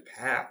attractive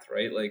path,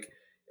 right? Like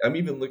I'm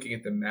even looking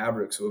at the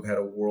Mavericks who have had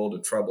a world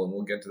of trouble, and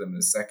we'll get to them in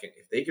a second.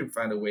 If they can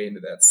find a way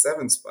into that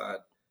 7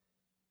 spot,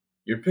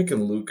 you're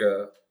picking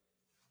Luca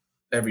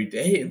every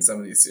day in some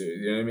of these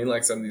series. You know what I mean?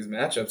 Like some of these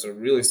matchups are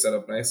really set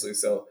up nicely.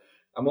 So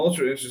I'm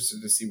ultra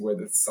interested to see where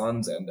the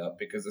Suns end up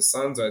because the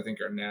Suns, I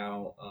think, are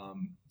now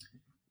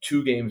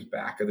 2 games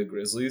back of the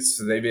Grizzlies.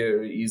 So they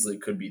very easily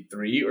could be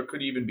 3 or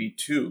could even be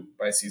 2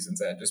 by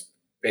season's end, just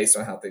based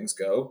on how things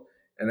go.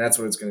 And that's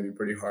where it's going to be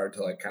pretty hard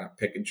to like kind of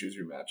pick and choose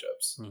your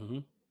matchups. Mm-hmm.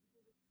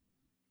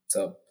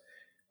 So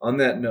on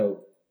that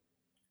note,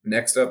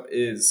 next up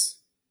is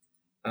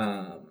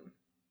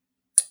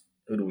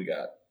who do we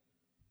got?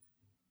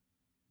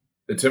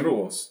 The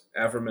Timberwolves,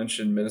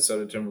 aforementioned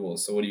Minnesota Timberwolves.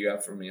 So what do you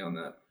got for me on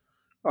that?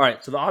 All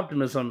right. So the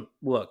optimism.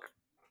 Look,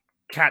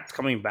 Cat's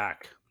coming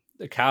back.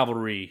 The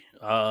cavalry.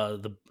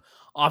 The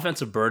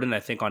offensive burden, I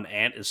think, on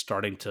Ant is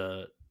starting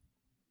to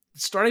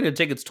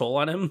take its toll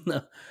on him.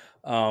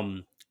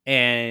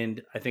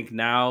 And I think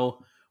now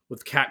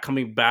with Cat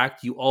coming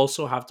back, you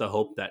also have to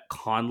hope that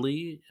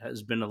Conley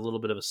has been a little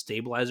bit of a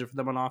stabilizer for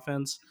them on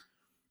offense.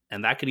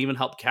 And that could even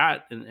help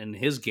Cat in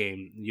his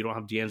game. You don't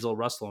have D'Angelo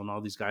Russell and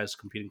all these guys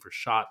competing for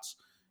shots.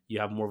 You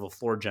have more of a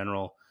floor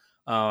general.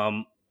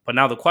 But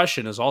now the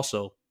question is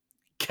also,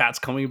 Cat's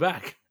coming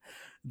back.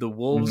 The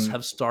Wolves Mm-hmm.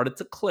 have started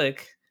to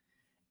click,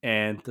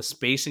 and the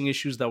spacing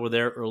issues that were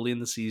there early in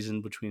the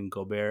season between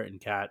Gobert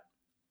and Cat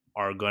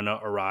are going to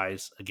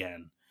arise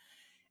again.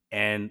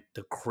 And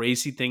the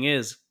crazy thing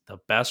is, the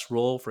best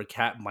role for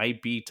Cat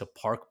might be to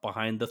park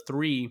behind the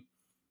 3,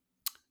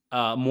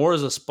 more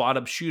as a spot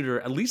up shooter,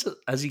 at least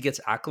as he gets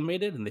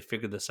acclimated and they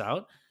figure this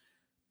out.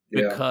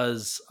 Yeah.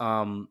 Because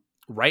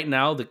right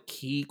now, the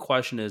key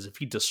question is if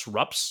he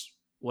disrupts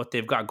what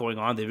they've got going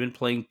on. They've been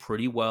playing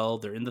pretty well.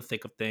 They're in the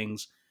thick of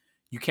things.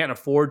 You can't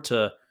afford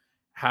to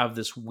have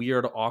this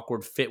weird,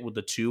 awkward fit with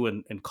the 2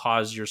 and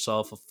cause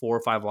yourself a 4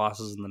 or 5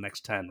 losses in the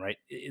next 10, right?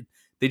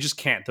 They just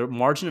can't. Their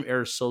margin of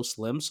error is so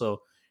slim.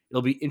 So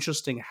it'll be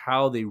interesting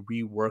how they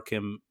rework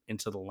him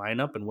into the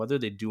lineup and whether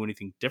they do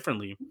anything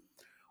differently,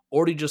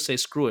 or do you just say,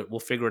 screw it, we'll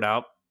figure it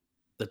out.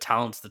 The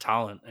talent's the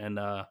talent. And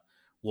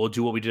we'll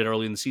do what we did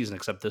early in the season,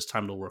 except this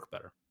time it'll work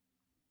better.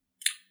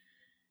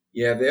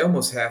 Yeah, they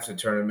almost have to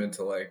turn him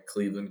into like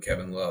Cleveland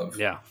Kevin Love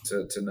Yeah.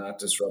 to not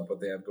disrupt what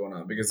they have going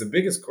on. Because the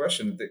biggest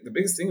question, the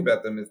biggest thing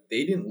about them is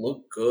they didn't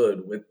look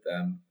good with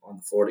them on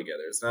the floor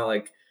together. It's not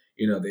like,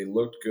 they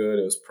looked good,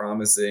 it was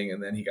promising,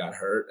 and then he got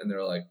hurt and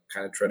they're like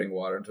kind of treading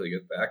water until he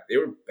gets back. They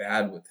were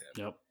bad with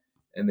him. Yep.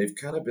 And they've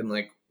kind of been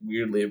like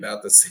weirdly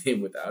about the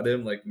same without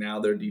him. Like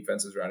now their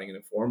defense is riding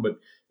into form. But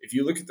if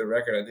you look at the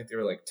record, I think they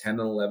were like 10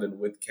 and 11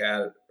 with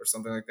Cat or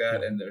something like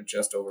that. And they're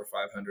just over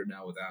 500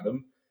 now without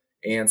him.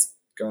 Ant's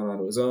gone on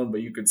to his own,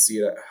 but you could see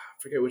it.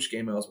 I forget which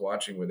game I was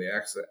watching where they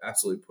actually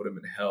absolutely put him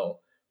in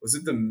hell. Was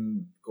it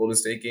the Golden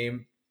State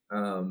game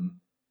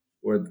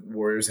where the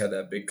Warriors had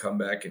that big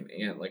comeback and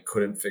Ant like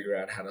couldn't figure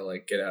out how to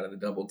like get out of the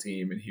double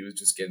team and he was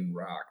just getting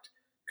rocked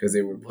because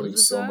they were putting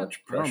so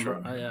much pressure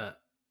on him.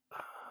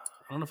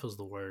 I don't know if it was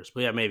the Warriors,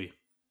 but yeah, maybe.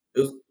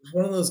 It was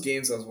one of those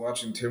games I was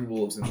watching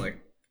Timberwolves and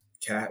like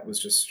Ant was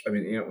just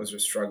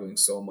struggling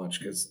so much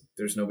because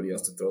there's nobody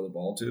else to throw the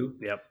ball to.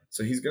 Yep.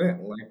 So he's going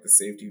to lack the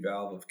safety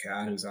valve of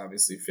Cat, who's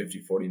obviously 50,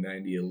 40,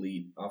 90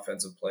 elite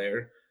offensive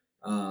player.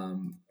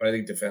 But I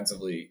think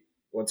defensively,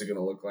 what's it going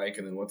to look like?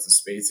 And then what's the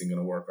spacing going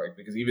to work like?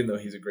 Because even though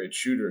he's a great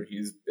shooter,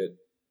 he's a bit,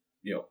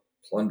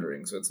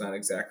 plundering. So it's not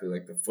exactly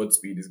like the foot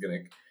speed is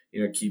going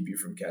to, keep you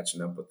from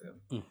catching up with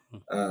him.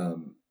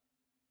 Mm-hmm.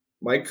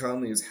 Mike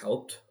Conley has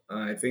helped.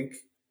 I think,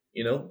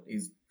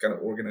 he's kind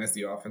of organized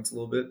the offense a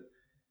little bit.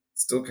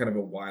 Still kind of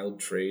a wild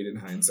trade in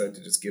hindsight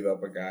to just give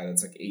up a guy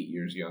that's like 8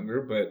 years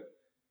younger, but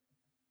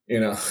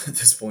at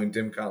this point,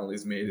 Tim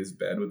Connolly's made his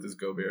bed with his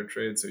Gobert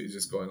trade, so he's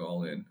just going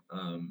all in.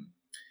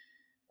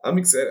 I'm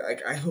excited.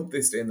 I hope they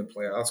stay in the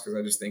playoffs because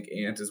I just think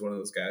Ant is one of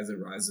those guys that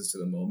rises to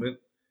the moment.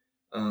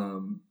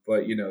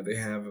 But they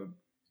have a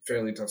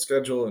fairly tough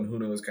schedule, and who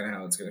knows kind of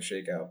how it's going to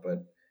shake out.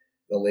 But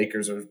the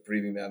Lakers are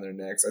breathing down their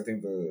necks. I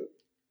think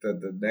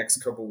the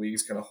next couple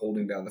weeks, kind of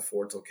holding down the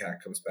fort till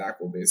Cat comes back,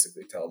 will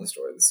basically tell the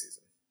story of the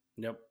season.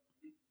 Yep.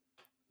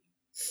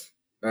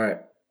 All right,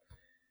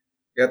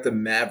 got the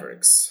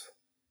Mavericks.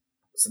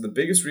 So the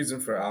biggest reason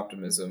for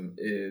optimism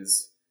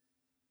is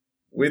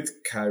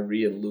with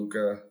Kyrie and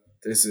Luca.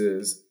 This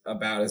is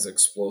about as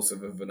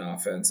explosive of an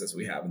offense as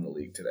we have in the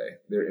league today.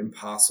 They're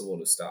impossible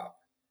to stop.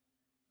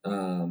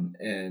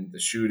 And the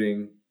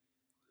shooting,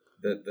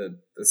 the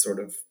sort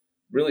of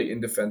really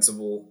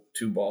indefensible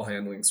two ball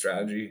handling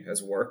strategy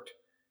has worked.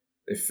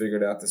 They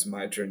figured out this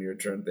my turn, your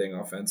turn thing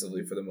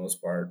offensively for the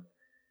most part.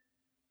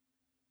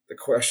 The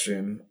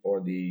question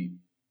or the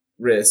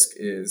risk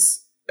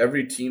is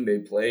every team they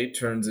play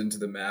turns into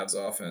the Mavs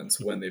offense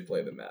when they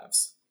play the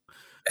Mavs.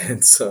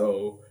 And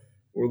so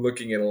we're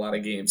looking at a lot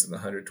of games in the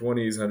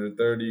 120s,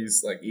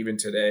 130s, like even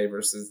today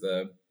versus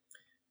the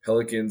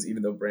Pelicans,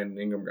 even though Brandon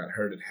Ingram got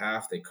hurt at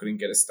half, they couldn't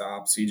get a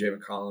stop. CJ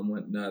McCollum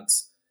went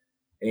nuts.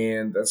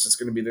 And that's just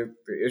going to be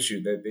the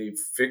issue that they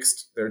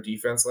fixed their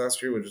defense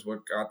last year, which is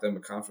what got them a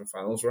conference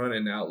finals run.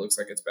 And now it looks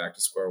like it's back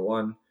to square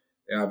one.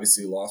 They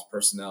obviously lost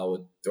personnel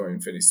with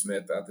Dorian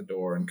Finney-Smith at the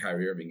door and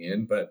Kyrie Irving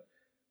in. But,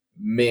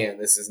 man,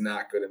 this is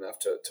not good enough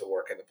to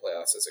work in the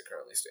playoffs as it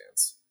currently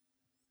stands.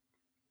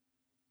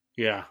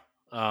 Yeah.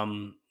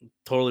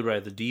 Totally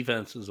right. The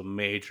defense is a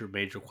major,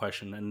 major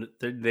question. And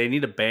they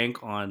need to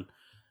bank on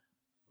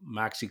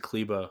Maxi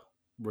Kleba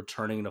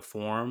returning to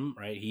form,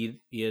 right? He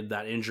had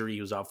that injury.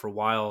 He was out for a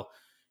while.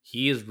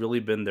 He has really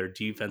been their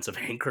defensive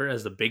anchor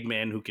as the big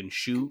man who can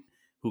shoot,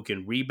 who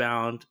can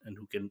rebound, and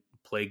who can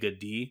play good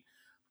D.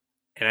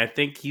 And I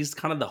think he's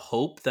kind of the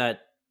hope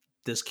that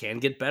this can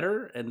get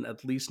better and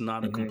at least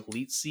not a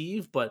complete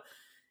sieve. But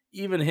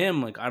even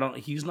him, like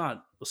he's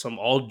not some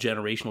all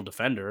generational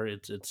defender.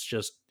 It's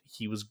just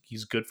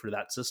he's good for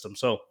that system.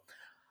 So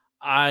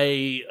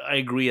I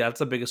agree. That's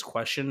the biggest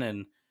question.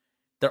 And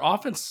their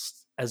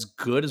offense, as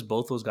good as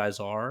both those guys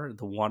are,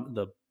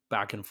 the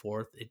back and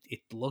forth,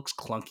 it looks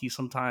clunky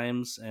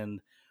sometimes, and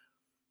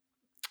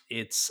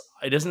it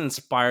doesn't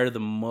inspire the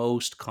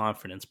most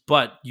confidence.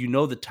 But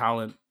the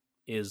talent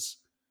is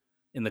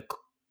in the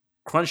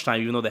crunch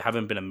time, even though they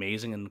haven't been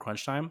amazing in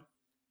crunch time.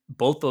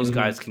 Both those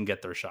guys can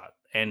get their shot,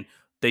 and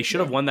they should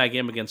have won that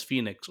game against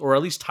Phoenix, or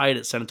at least tied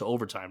it, sent it to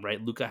overtime. Right?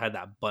 Luka had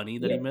that bunny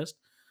that he missed.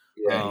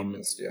 Yeah, he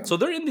missed. Yeah. So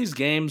they're in these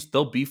games;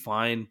 they'll be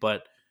fine.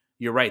 But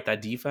you're right,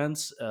 that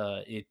defense,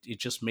 it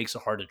just makes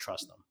it hard to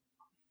trust them.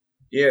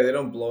 Yeah, they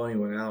don't blow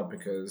anyone out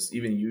because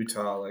even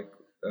Utah, like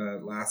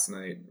last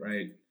night,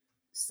 right,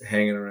 just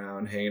hanging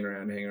around.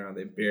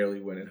 They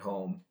barely win at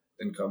home,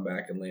 then come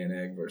back and lay an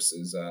egg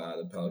versus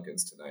the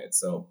Pelicans tonight.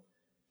 So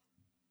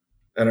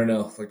I don't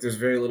know. Like, there's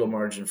very little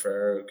margin for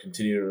error.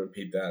 Continue to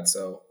repeat that.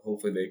 So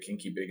hopefully they can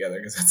keep it together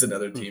because that's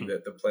another team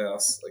that the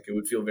playoffs, like, it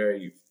would feel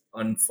very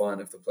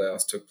unfun if the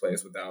playoffs took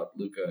place without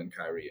Luka and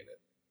Kyrie in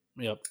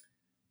it. Yep.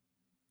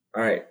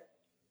 All right,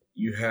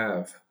 you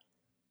have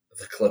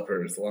the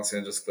Clippers, the Los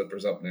Angeles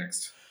Clippers, up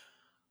next.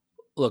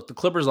 Look, the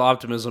Clippers'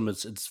 optimism,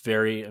 it's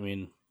very, I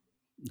mean,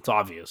 it's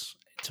obvious.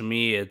 To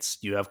me, it's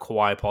you have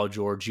Kawhi, Paul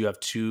George, you have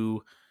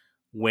two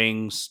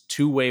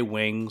two-way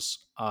wings,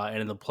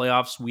 and in the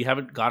playoffs, we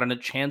haven't gotten a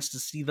chance to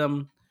see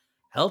them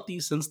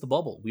healthy since the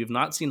bubble. We have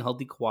not seen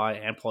healthy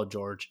Kawhi and Paul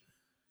George.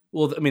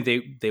 Well, I mean,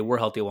 they were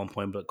healthy at one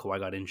point, but Kawhi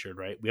got injured,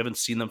 right? We haven't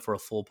seen them for a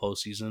full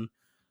postseason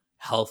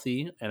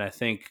healthy, and I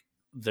think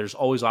there's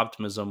always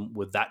optimism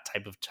with that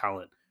type of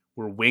talent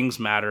where wings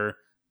matter,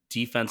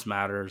 defense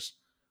matters,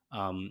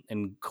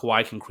 and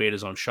Kawhi can create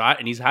his own shot.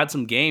 And he's had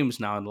some games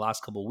now in the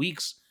last couple of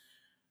weeks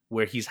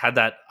where he's had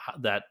that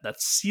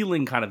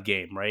ceiling kind of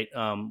game, right?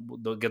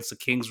 Against the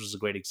Kings was a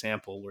great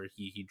example where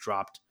he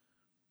dropped,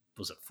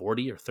 was it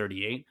 40 or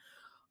 38?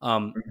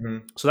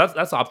 So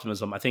that's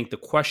optimism. I think the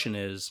question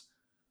is,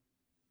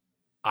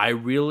 how I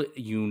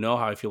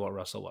feel about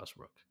Russell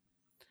Westbrook.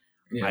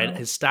 Yeah.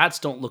 His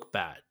stats don't look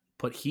bad,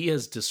 but he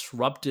has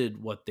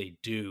disrupted what they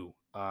do.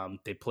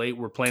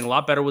 We're playing a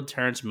lot better with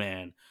Terrence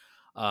Mann.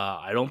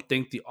 I don't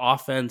think the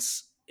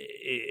offense.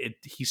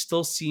 He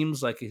still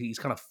seems like he's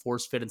kind of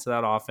force fit into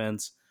that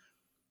offense.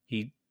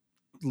 He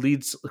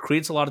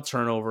creates a lot of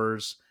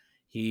turnovers.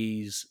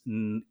 You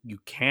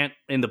can't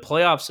in the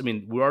playoffs. I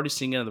mean, we're already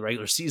seeing it in the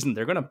regular season.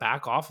 They're going to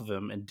back off of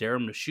him and dare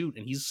him to shoot,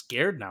 and he's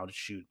scared now to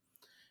shoot.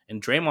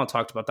 And Draymond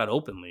talked about that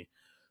openly.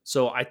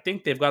 So I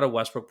think they've got a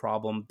Westbrook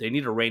problem. They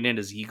need to rein in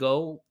his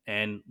ego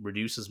and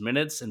reduce his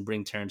minutes and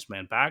bring Terrence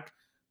Mann back.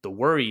 The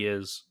worry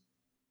is,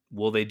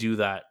 will they do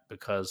that?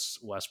 Because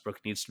Westbrook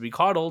needs to be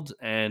coddled,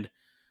 and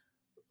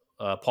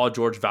Paul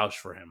George vouched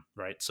for him,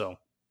 right? So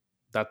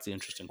that's the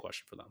interesting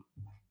question for them.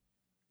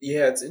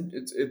 Yeah,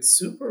 it's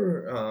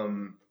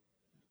super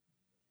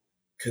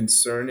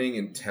concerning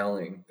and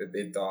telling that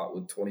they thought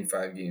with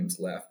 25 games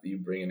left that you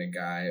bring in a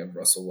guy of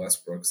Russell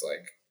Westbrook's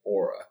like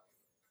aura,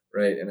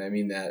 right? And I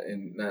mean that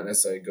in not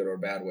necessarily a good or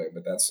bad way,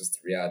 but that's just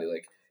the reality.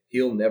 Like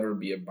he'll never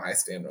be a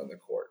bystander on the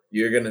court.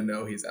 You're gonna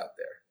know he's out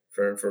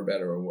there for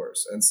better or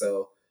worse. And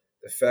so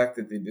the fact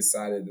that they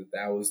decided that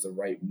that was the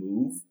right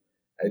move,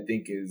 I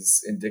think,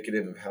 is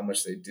indicative of how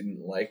much they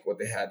didn't like what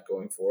they had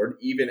going forward.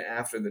 Even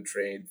after the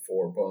trade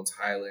for Bones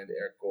Highland,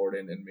 Eric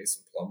Gordon, and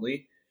Mason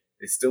Plumlee,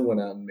 they still went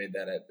out and made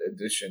that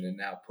addition and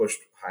now pushed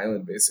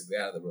Highland basically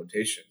out of the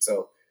rotation.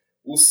 So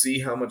we'll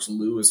see how much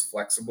Lou is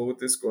flexible with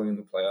this going in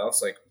the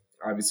playoffs. Like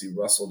obviously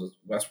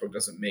Westbrook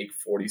doesn't make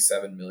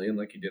 47 million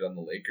like he did on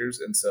the Lakers,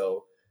 and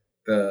so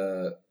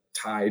the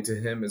tie to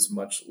him is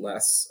much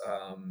less,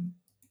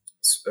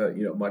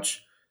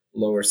 much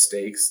lower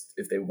stakes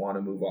if they want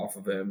to move off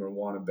of him or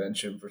want to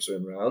bench him for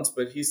certain rounds.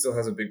 But he still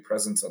has a big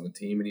presence on the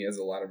team, and he has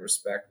a lot of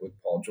respect with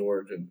Paul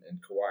George and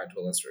Kawhi to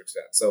a lesser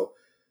extent. So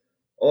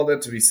all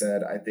that to be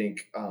said, I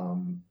think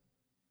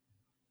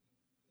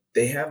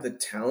they have the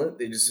talent.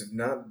 They just have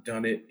not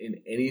done it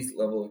in any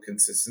level of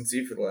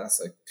consistency for the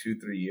last like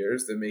 2-3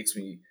 years. That makes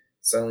me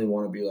suddenly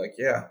want to be like,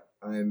 yeah,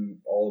 I'm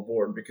all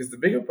aboard. Because the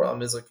bigger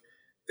problem is like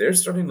they're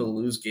starting to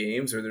lose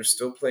games or they're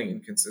still playing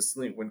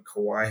inconsistently when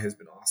Kawhi has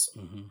been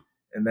awesome. Mm-hmm.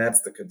 And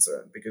that's the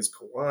concern because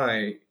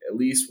Kawhi, at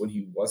least when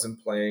he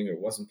wasn't playing or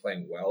wasn't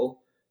playing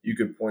well, you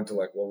could point to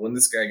like, well, when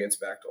this guy gets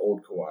back to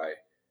old Kawhi,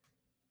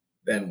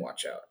 then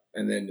watch out.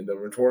 And then the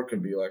retort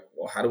could be like,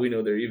 well, how do we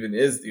know there even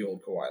is the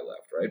old Kawhi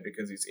left, right?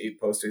 Because he's 8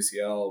 post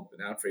ACL,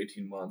 been out for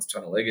 18 months,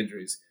 ton of leg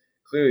injuries.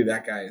 Clearly,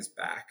 that guy is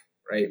back,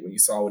 right? When you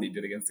saw what he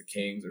did against the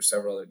Kings or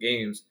several other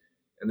games,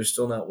 and they're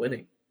still not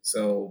winning.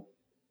 So,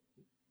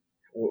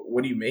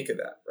 what do you make of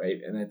that, right?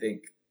 And I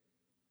think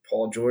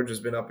Paul George has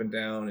been up and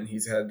down, and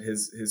he's had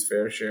his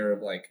fair share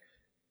of like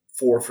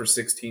 4 for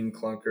 16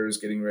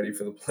 clunkers getting ready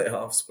for the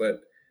playoffs.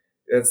 But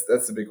that's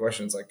the big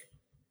question. It's like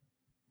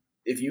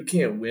if you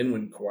can't win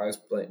when Kawhi's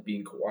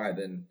being Kawhi,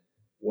 then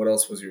what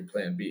else was your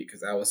plan B? Because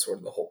that was sort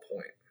of the whole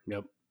point.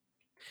 Yep.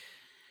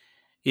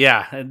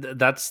 Yeah, and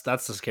that's the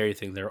scary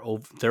thing.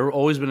 They're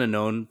always been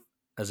known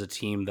as a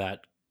team that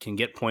can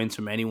get points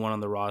from anyone on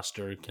the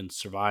roster, can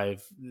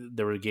survive.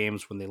 There were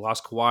games when they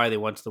lost Kawhi, they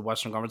went to the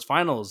Western Conference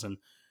Finals, and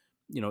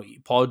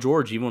Paul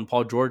George. Even when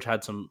Paul George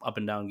had some up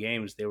and down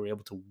games, they were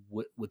able to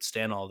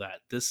withstand all that.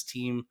 This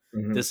team,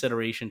 Mm-hmm. this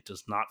iteration,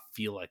 does not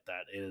feel like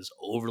that. It is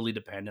overly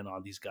dependent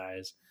on these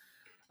guys.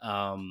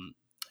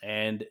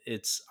 And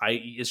it's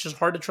just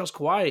hard to trust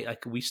Kawhi.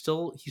 Like he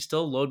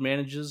still load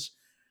manages.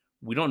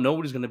 We don't know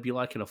what he's going to be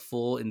like in a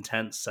full,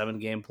 intense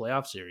 7-game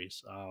playoff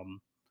series.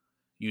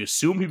 You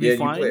assume he'd be Yeah,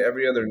 and you play fine.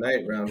 every other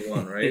night round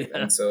one, right?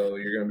 Yeah. And so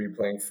you're going to be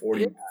playing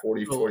Yeah.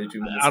 42 I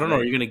minutes a don't know. Are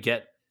night. you going to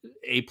get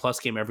A+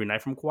 game every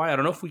night from Kawhi? I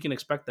don't know if we can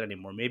expect that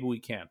anymore. Maybe we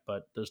can't,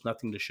 but there's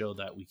nothing to show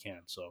that we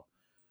can. So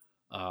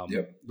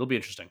Yep. it'll be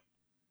interesting.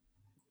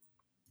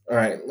 All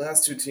right,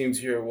 last two teams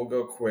here. We'll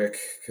go quick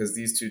because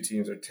these two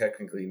teams are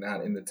technically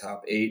not in the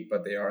top 8,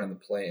 but they are in the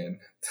play-in.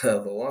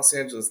 The Los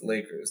Angeles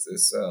Lakers,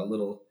 this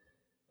little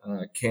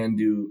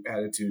can-do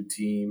attitude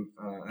team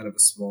out of a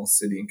small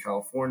city in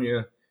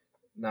California,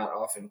 not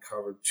often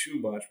covered too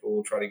much, but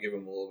we'll try to give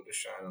them a little bit of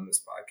shine on this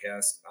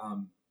podcast.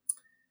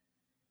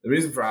 The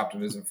reason for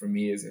optimism for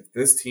me is if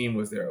this team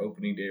was their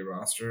opening day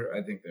roster,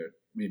 I think they're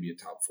maybe a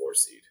top 4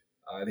 seed.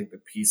 I think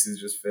the pieces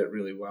just fit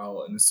really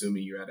well, and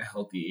assuming you had a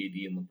healthy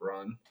AD and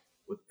LeBron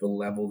with the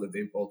level that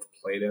they both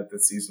played at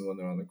this season when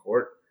they're on the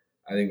court,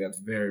 I think that's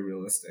very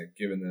realistic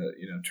given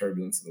the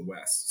turbulence of the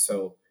West.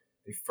 So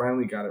they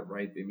finally got it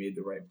right. They made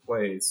the right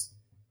plays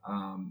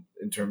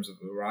in terms of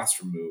the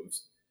roster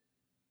moves.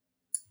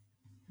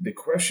 The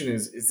question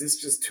is this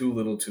just too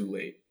little too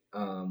late?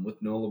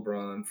 With no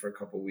LeBron for a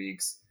couple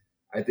weeks,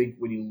 I think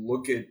when you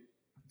look at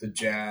the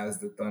Jazz,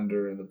 the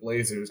Thunder, and the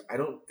Blazers, I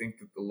don't think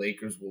that the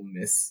Lakers will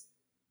miss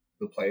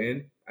the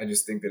play-in. I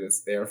just think that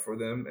it's there for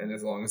them, and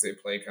as long as they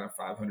play kind of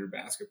 500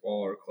 basketball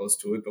or close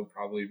to it, they'll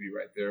probably be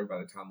right there by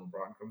the time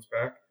LeBron comes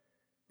back.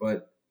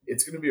 But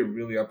it's going to be a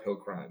really uphill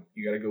climb.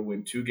 You got to go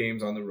win 2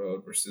 games on the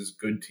road versus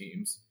good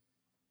teams.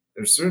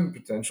 There's certain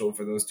potential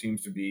for those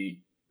teams to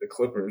be the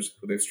Clippers,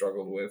 who they've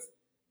struggled with,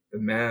 the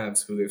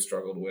Mavs, who they've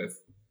struggled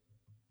with,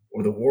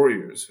 or the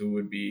Warriors, who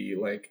would be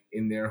like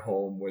in their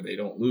home where they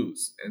don't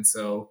lose. And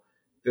so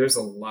there's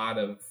a lot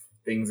of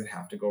things that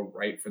have to go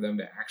right for them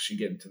to actually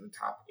get into the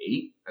top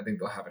 8. I think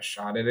they'll have a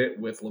shot at it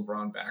with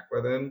LeBron back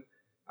by then.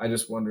 I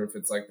just wonder if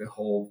it's like the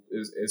hole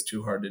is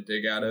too hard to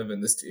dig out of,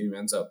 and this team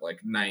ends up like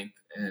 9th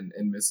and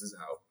misses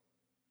out.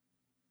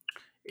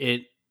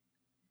 It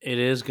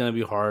is going to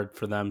be hard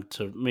for them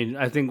to. I mean,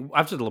 I think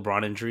after the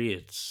LeBron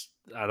injury,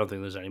 I don't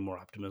think there's any more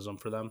optimism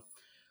for them.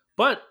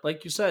 But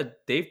like you said,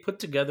 they've put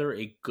together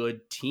a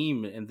good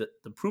team, and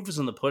the proof is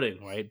in the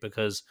pudding, right?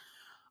 Because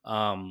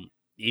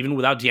even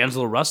without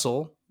D'Angelo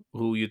Russell,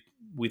 who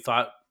we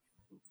thought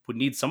would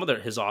need some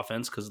of his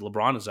offense because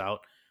LeBron is out,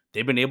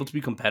 they've been able to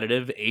be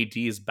competitive. AD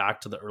is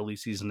back to the early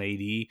season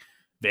AD.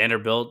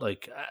 Vanderbilt,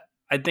 like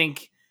I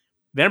think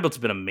Vanderbilt's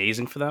been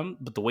amazing for them,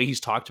 but the way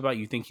he's talked about,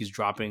 you think he's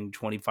dropping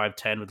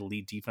 25-10 with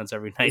elite defense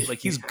every night. Like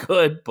he's Yeah.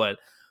 good, but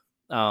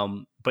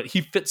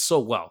he fits so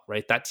well,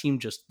 right? That team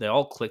just they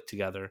all click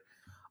together.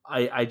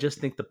 I just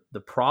think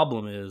the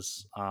problem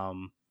is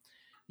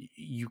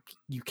you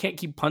you can't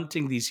keep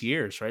punting these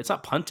years, right? It's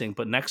not punting,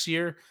 but next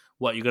year,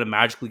 what you're gonna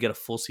magically get a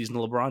full season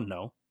of LeBron?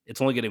 No,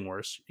 it's only getting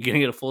worse. You're gonna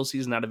get a full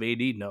season out of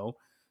AD? No.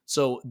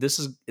 So this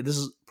is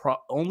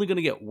only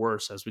gonna get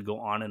worse as we go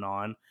on and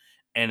on.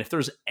 And if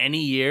there's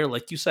any year,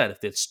 like you said,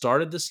 if they had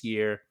started this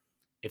year,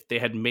 if they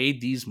had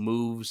made these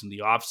moves in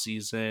the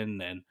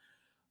offseason and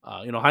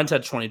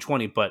hindsight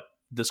 2020, but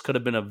this could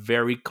have been a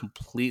very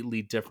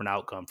completely different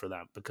outcome for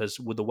them because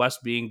with the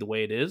West being the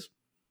way it is,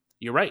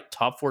 you're right.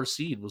 Top four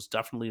seed was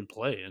definitely in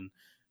play, and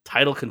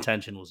title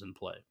contention was in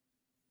play.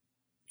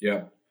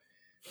 Yeah.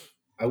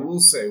 I will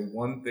say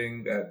one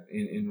thing that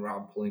in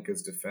Rob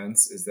Pelinka's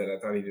defense is that I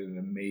thought he did an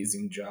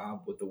amazing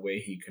job with the way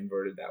he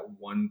converted that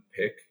one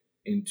pick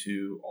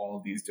into all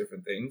of these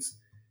different things.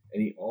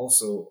 And he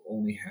also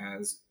only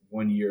has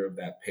 1 year of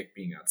that pick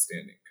being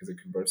outstanding because it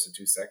converts to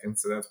 2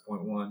 seconds. So that's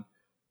point one.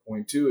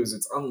 Point two is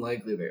it's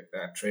unlikely that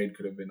that trade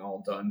could have been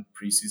all done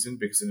preseason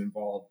because it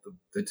involved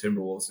the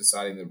Timberwolves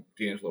deciding the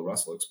D'Angelo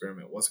Russell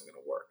experiment wasn't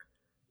going to work,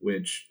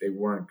 which they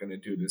weren't going to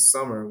do this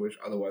summer, which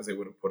otherwise they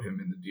would have put him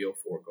in the deal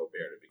for Gobert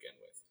to begin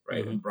with,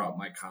 right? Mm-hmm. And brought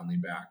Mike Conley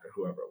back or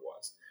whoever it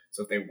was.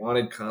 So if they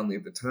wanted Conley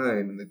at the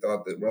time and they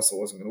thought that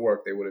Russell wasn't going to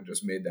work, they would have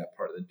just made that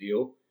part of the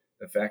deal.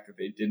 The fact that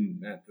they didn't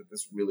meant that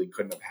this really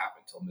couldn't have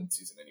happened until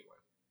midseason anyway.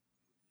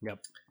 Yep.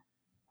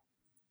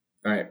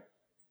 All right.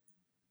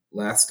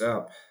 Last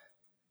up,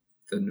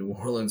 the New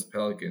Orleans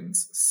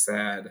Pelicans.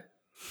 Sad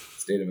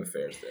state of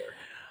affairs there.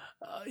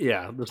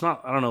 Yeah, there's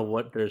not. I don't know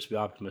what there's to be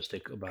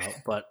optimistic about,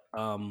 but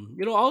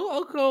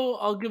I'll go.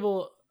 I'll give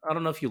a. I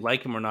don't know if you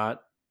like him or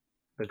not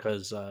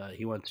because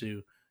he went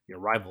to your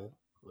rival.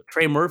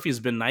 Trey Murphy's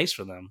been nice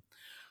for them.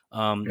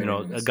 Very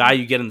A nice. guy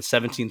you get in the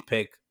 17th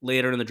pick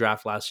later in the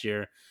draft last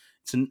year.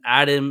 To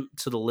add him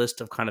to the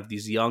list of kind of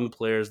these young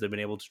players they've been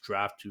able to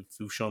draft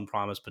who've shown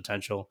promise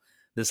potential.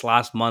 This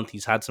last month,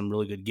 he's had some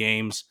really good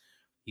games.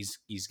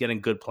 He's getting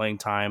good playing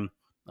time.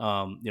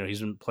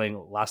 He's been playing the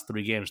last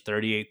 3 games,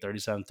 38,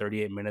 37,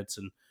 38 minutes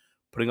and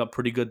putting up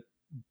pretty good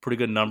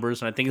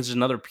numbers. And I think it's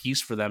another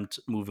piece for them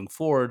moving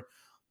forward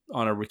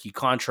on a rookie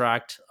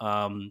contract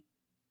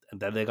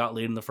that they got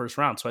late in the first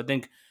round. So I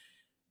think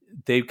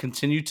they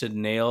continue to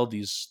nail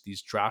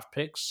these draft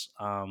picks,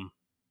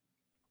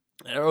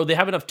 or they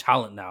have enough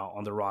talent now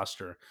on the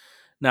roster.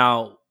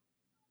 Now,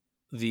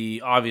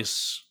 the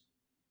obvious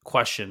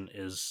question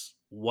is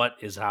what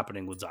is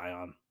happening with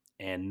Zion,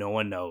 and no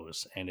one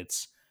knows, and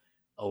it's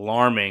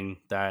alarming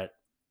that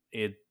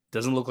it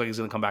doesn't look like he's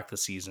going to come back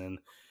this season.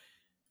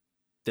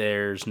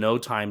 There's no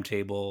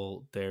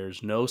timetable.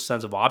 There's no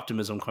sense of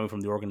optimism coming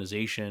from the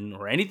organization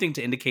or anything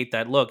to indicate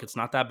that, look, it's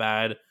not that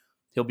bad.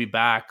 He'll be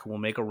back. We'll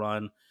make a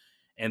run.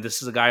 And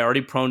this is a guy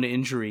already prone to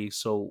injury.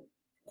 So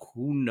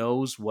who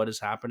knows what is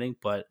happening?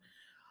 But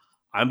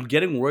I'm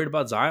getting worried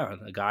about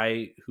Zion, a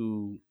guy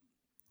who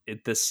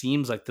this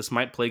seems like this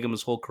might plague him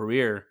his whole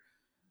career.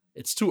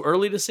 It's too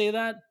early to say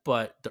that,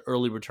 but the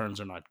early returns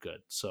are not good.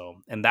 So,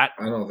 and that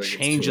I don't think it's too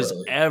changes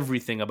early.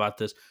 everything about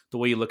this, the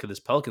way you look at this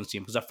Pelicans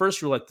team. Because at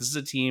first you're like, this is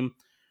a team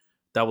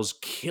that was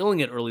killing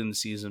it early in the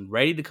season,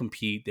 ready to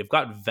compete. They've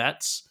got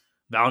vets,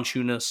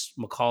 Valanciunas,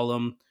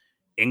 McCollum,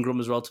 Ingram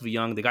is relatively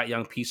young. They got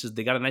young pieces.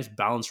 They got a nice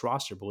balanced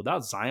roster. But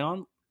without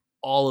Zion,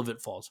 all of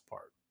it falls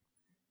apart.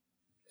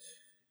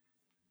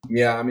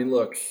 Yeah, I mean,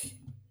 look,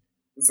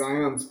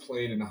 Zion's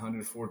played in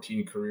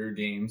 114 career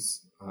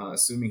games.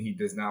 Assuming he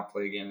does not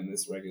play again in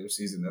this regular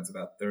season, that's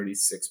about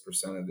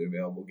 36% of the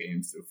available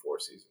games through 4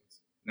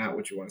 seasons. Not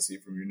what you want to see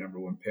from your number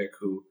one pick,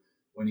 who,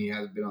 when he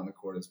has been on the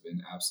court, has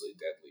been absolutely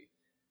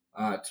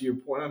deadly. To your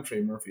point on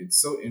Trey Murphy,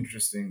 it's so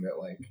interesting that,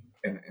 like,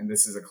 and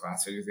this is a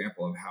classic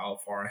example of how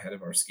far ahead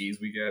of our skis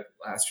we get.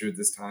 Last year at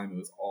this time, it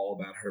was all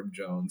about Herb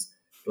Jones.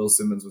 Bill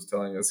Simmons was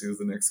telling us he was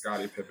the next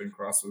Scottie Pippen,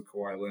 crossed with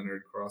Kawhi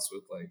Leonard, crossed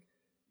with, like,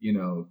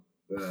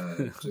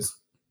 just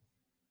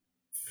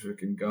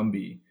freaking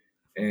Gumby.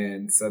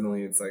 And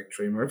suddenly it's like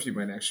Trey Murphy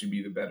might actually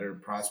be the better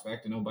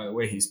prospect. And oh, by the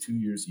way, he's 2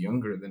 years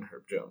younger than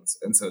Herb Jones.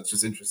 And so it's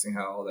just interesting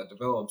how all that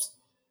develops.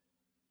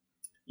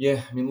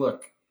 Yeah, I mean,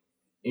 look,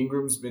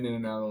 Ingram's been in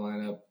and out of the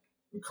lineup.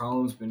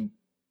 McCollum's been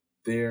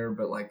there,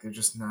 but like they're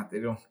just not, they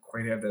don't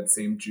quite have that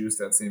same juice,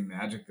 that same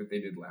magic that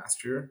they did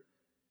last year.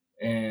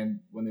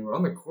 And when they were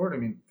on the court, I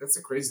mean, that's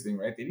the crazy thing,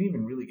 right? They didn't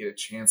even really get a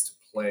chance to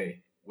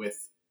play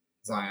with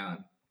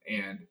Zion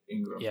and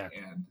Ingram. Yeah,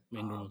 and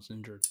Ingram was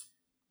injured.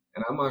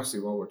 And I'm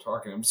actually, while we're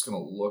talking, I'm just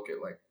going to look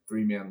at like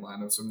 3-man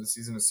lineups from the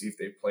season to see if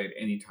they played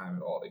any time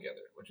at all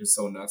together, which is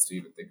so nuts to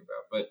even think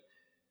about. But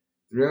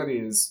the reality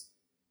is,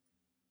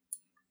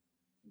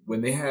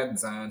 when they had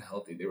Zion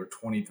healthy, they were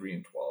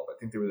 23-12. I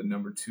think they were the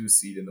number 2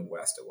 seed in the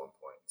West at one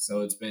point. So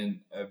it's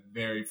been a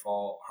very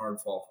hard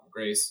fall from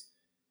grace.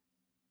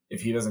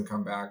 If he doesn't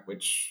come back,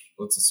 which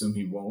let's assume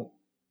he won't,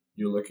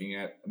 you're looking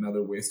at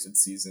another wasted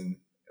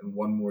season and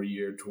one more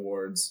year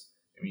towards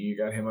I mean, you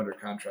got him under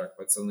contract,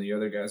 but some of the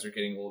other guys are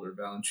getting older.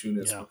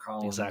 Valanciunas, Yeah,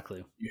 McCollum.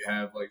 exactly. You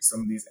have like some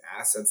of these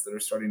assets that are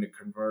starting to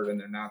convert, and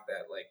they're not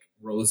that like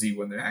rosy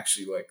when they're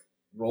actually like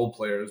role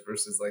players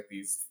versus like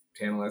these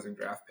tantalizing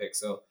draft picks.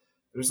 So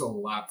there's a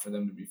lot for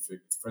them to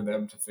for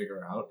them to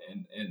figure out,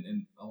 and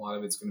a lot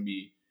of it's going to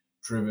be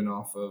driven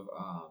off of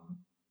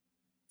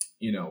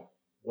you know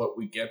what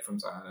we get from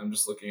Zion. I'm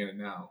just looking at it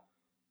now.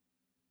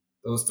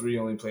 Those three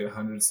only played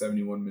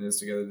 171 minutes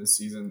together this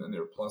season, and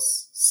they're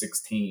plus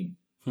 16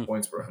 Hmm.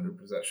 points per 100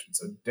 possessions.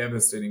 So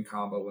devastating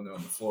combo when they're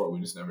on the floor. We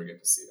just never get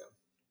to see them.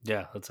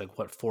 Yeah, that's like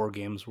what, 4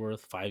 games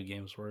worth, 5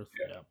 games worth.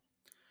 Yeah.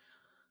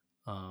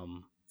 Yeah.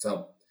 So,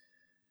 all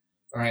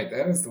right,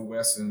 that is the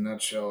West in a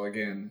nutshell.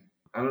 Again,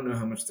 I don't know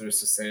how much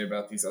there's to say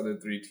about these other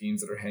three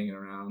teams that are hanging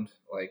around.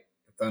 Like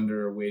the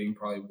Thunder are waiting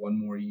probably one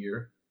more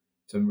year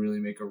to really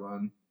make a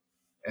run.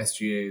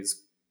 SGA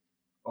is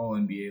all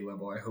NBA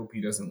level. I hope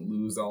he doesn't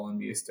lose all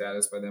NBA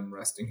status by them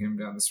resting him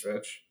down the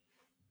stretch.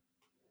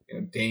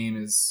 You know,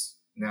 Dame is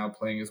now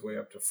playing his way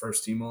up to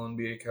first team all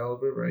NBA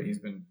caliber, right? He's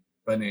been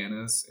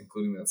bananas,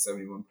 including that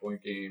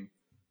 71-point game.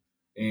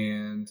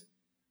 And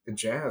the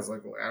Jazz,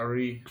 like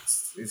Lowry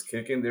is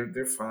kicking.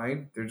 They're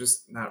fine. They're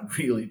just not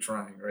really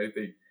trying, right?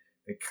 They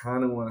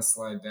kind of want to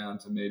slide down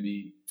to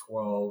maybe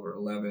 12 or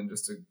 11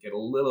 just to get a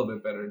little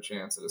bit better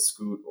chance at a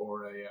Scoot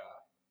or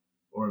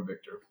a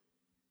Victor.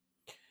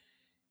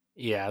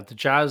 Yeah, the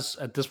Jazz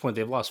at this point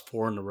they've lost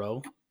 4 in a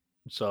row,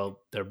 so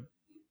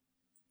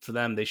for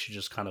them they should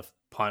just kind of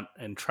punt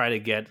and try to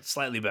get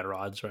slightly better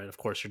odds, right? Of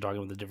course, you're talking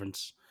about the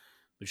difference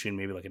between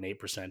maybe like an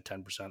 8%,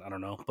 10%, I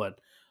don't know, but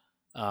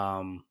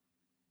um,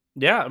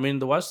 yeah, I mean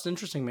the West is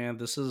interesting, man.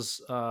 This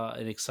is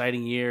an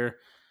exciting year.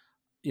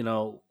 You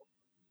know,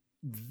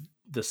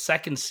 the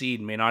second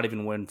seed may not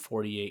even win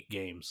 48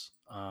 games.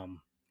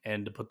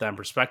 And to put that in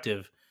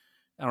perspective,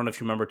 I don't know if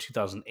you remember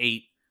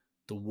 2008,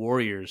 the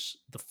Warriors,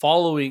 the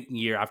following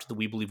year after the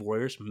We Believe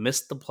Warriors,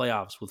 missed the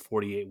playoffs with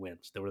 48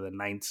 wins. They were the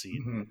ninth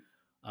seed.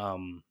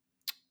 Mm-hmm.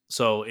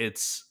 So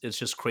it's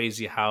just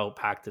crazy how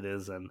packed it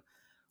is. And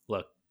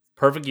look,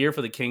 perfect year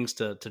for the Kings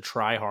to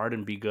try hard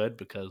and be good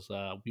because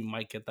we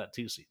might get that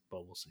 2 seed,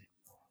 but we'll see.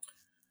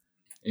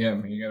 Yeah, I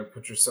mean, you got to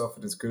put yourself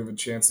in as good of a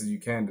chance as you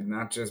can to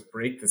not just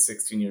break the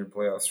 16-year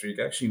playoff streak,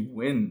 actually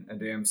win a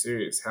damn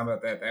series. How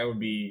about that? That would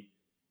be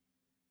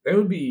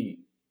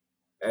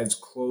as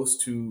close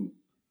to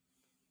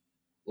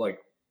like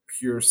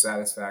pure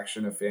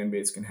satisfaction a fan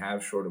base can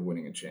have short of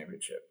winning a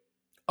championship.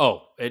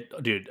 Oh,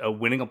 dude,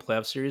 winning a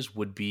playoff series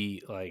would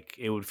be like,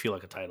 it would feel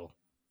like a title.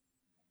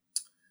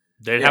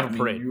 They'd Yeah, have I a mean,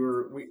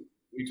 parade.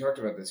 we talked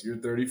about this. You're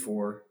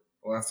 34.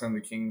 The last time the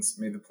Kings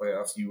made the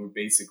playoffs, you were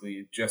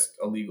basically just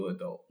a legal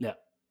adult. Yeah.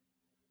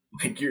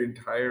 Like your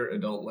entire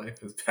adult life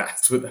has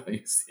passed without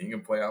you seeing a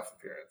playoff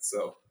appearance.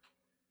 So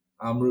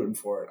I'm rooting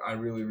for it. I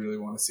really, really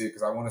want to see it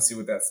because I want to see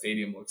what that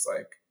stadium looks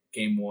like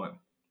game one.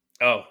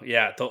 Oh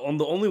yeah, the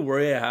only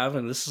worry I have,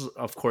 and this is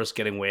of course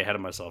getting way ahead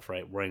of myself,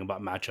 right? Worrying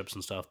about matchups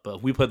and stuff. But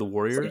if we play the It's like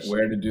Warriors,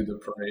 where to do the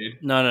parade.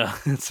 no,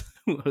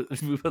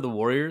 if we play the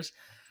Warriors,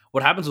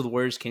 what happens with the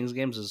Warriors Kings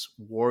games is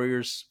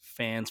Warriors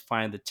fans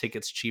find the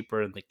tickets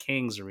cheaper in the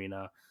Kings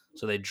arena,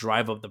 so they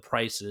drive up the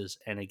prices,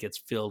 and it gets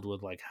filled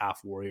with like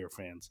half Warrior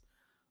fans.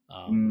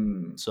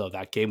 So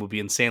that game would be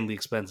insanely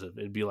expensive.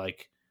 It'd be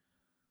like,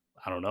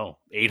 I don't know,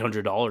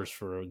 $800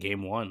 for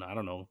game one. I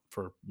don't know,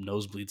 for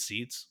nosebleed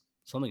seats,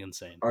 something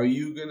insane. Are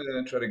you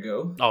gonna try to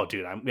go? Oh,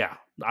 dude,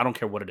 I don't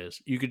care what it is.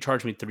 You could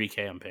charge me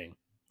 $3K. I'm paying.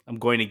 I'm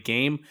going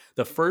to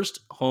the first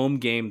home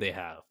game they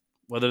have,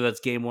 whether that's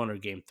game 1 or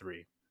game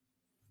 3.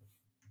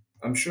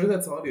 I'm sure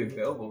that's already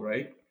available,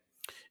 right?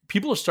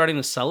 People are starting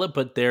to sell it,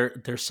 but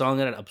they're selling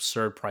it at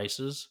absurd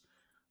prices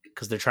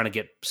because they're trying to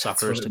get That's what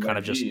suckers to it kind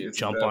of might just be. Isn't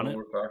jump that on what it,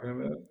 we're talking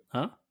about?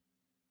 huh?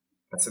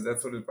 I said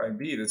that's what it might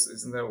be.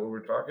 Isn't that what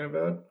we're talking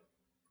about?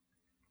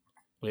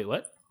 Wait,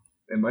 what?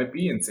 It might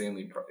be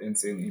insanely.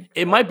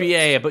 It might be,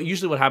 yeah, but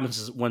usually what happens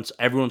is once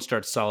everyone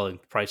starts selling,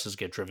 prices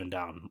get driven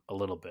down a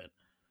little bit.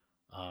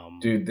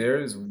 Dude, there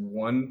is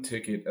one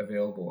ticket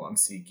available on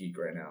SeatGeek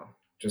right now.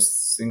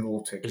 Just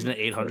single ticket. Isn't it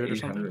 800 or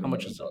something? How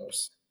much is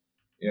it?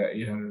 Yeah,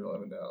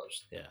 $811.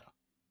 Yeah.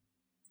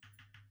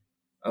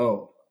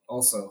 Oh,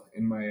 also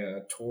in my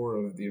tour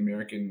of the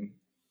American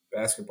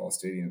basketball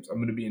stadiums, I'm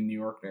going to be in New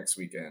York next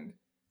weekend.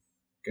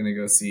 Going to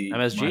go see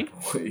MSG?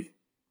 my boy.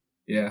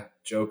 Yeah,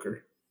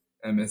 Joker,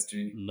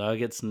 MSG.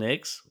 Nuggets,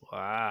 Knicks.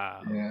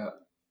 Wow. Yeah,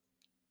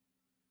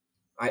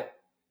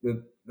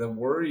 the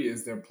worry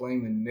is they're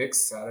playing the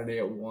Knicks Saturday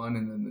at 1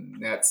 and then the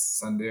Nets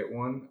Sunday at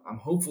 1. I'm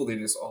hopeful they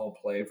just all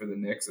play for the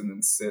Knicks and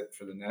then sit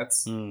for the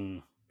Nets.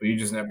 But you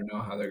just never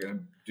know how they're going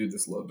to do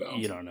this load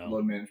balance. You don't know.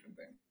 Load management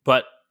thing.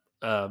 But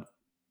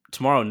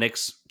tomorrow,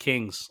 Knicks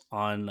Kings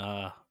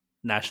on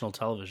national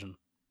television.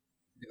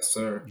 Yes,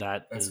 sir.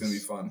 That's going to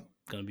be fun.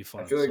 Going to be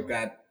fun. I feel like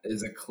that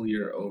is a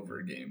clear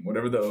over game.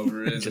 Whatever the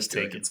over is, just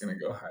take it. It's going to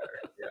go higher.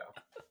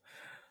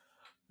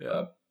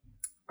 Yeah.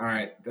 All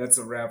right, that's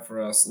a wrap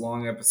for us.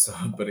 Long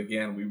episode, but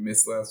again, we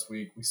missed last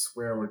week. We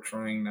swear we're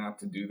trying not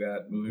to do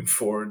that moving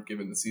forward,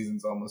 given the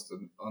season's almost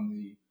on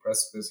the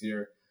precipice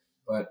here.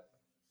 But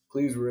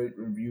Please rate,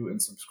 review,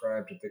 and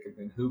subscribe to Thick and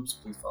Thin Hoops.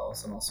 Please follow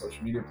us on all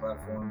social media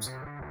platforms.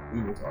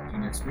 We will talk to you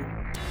next week.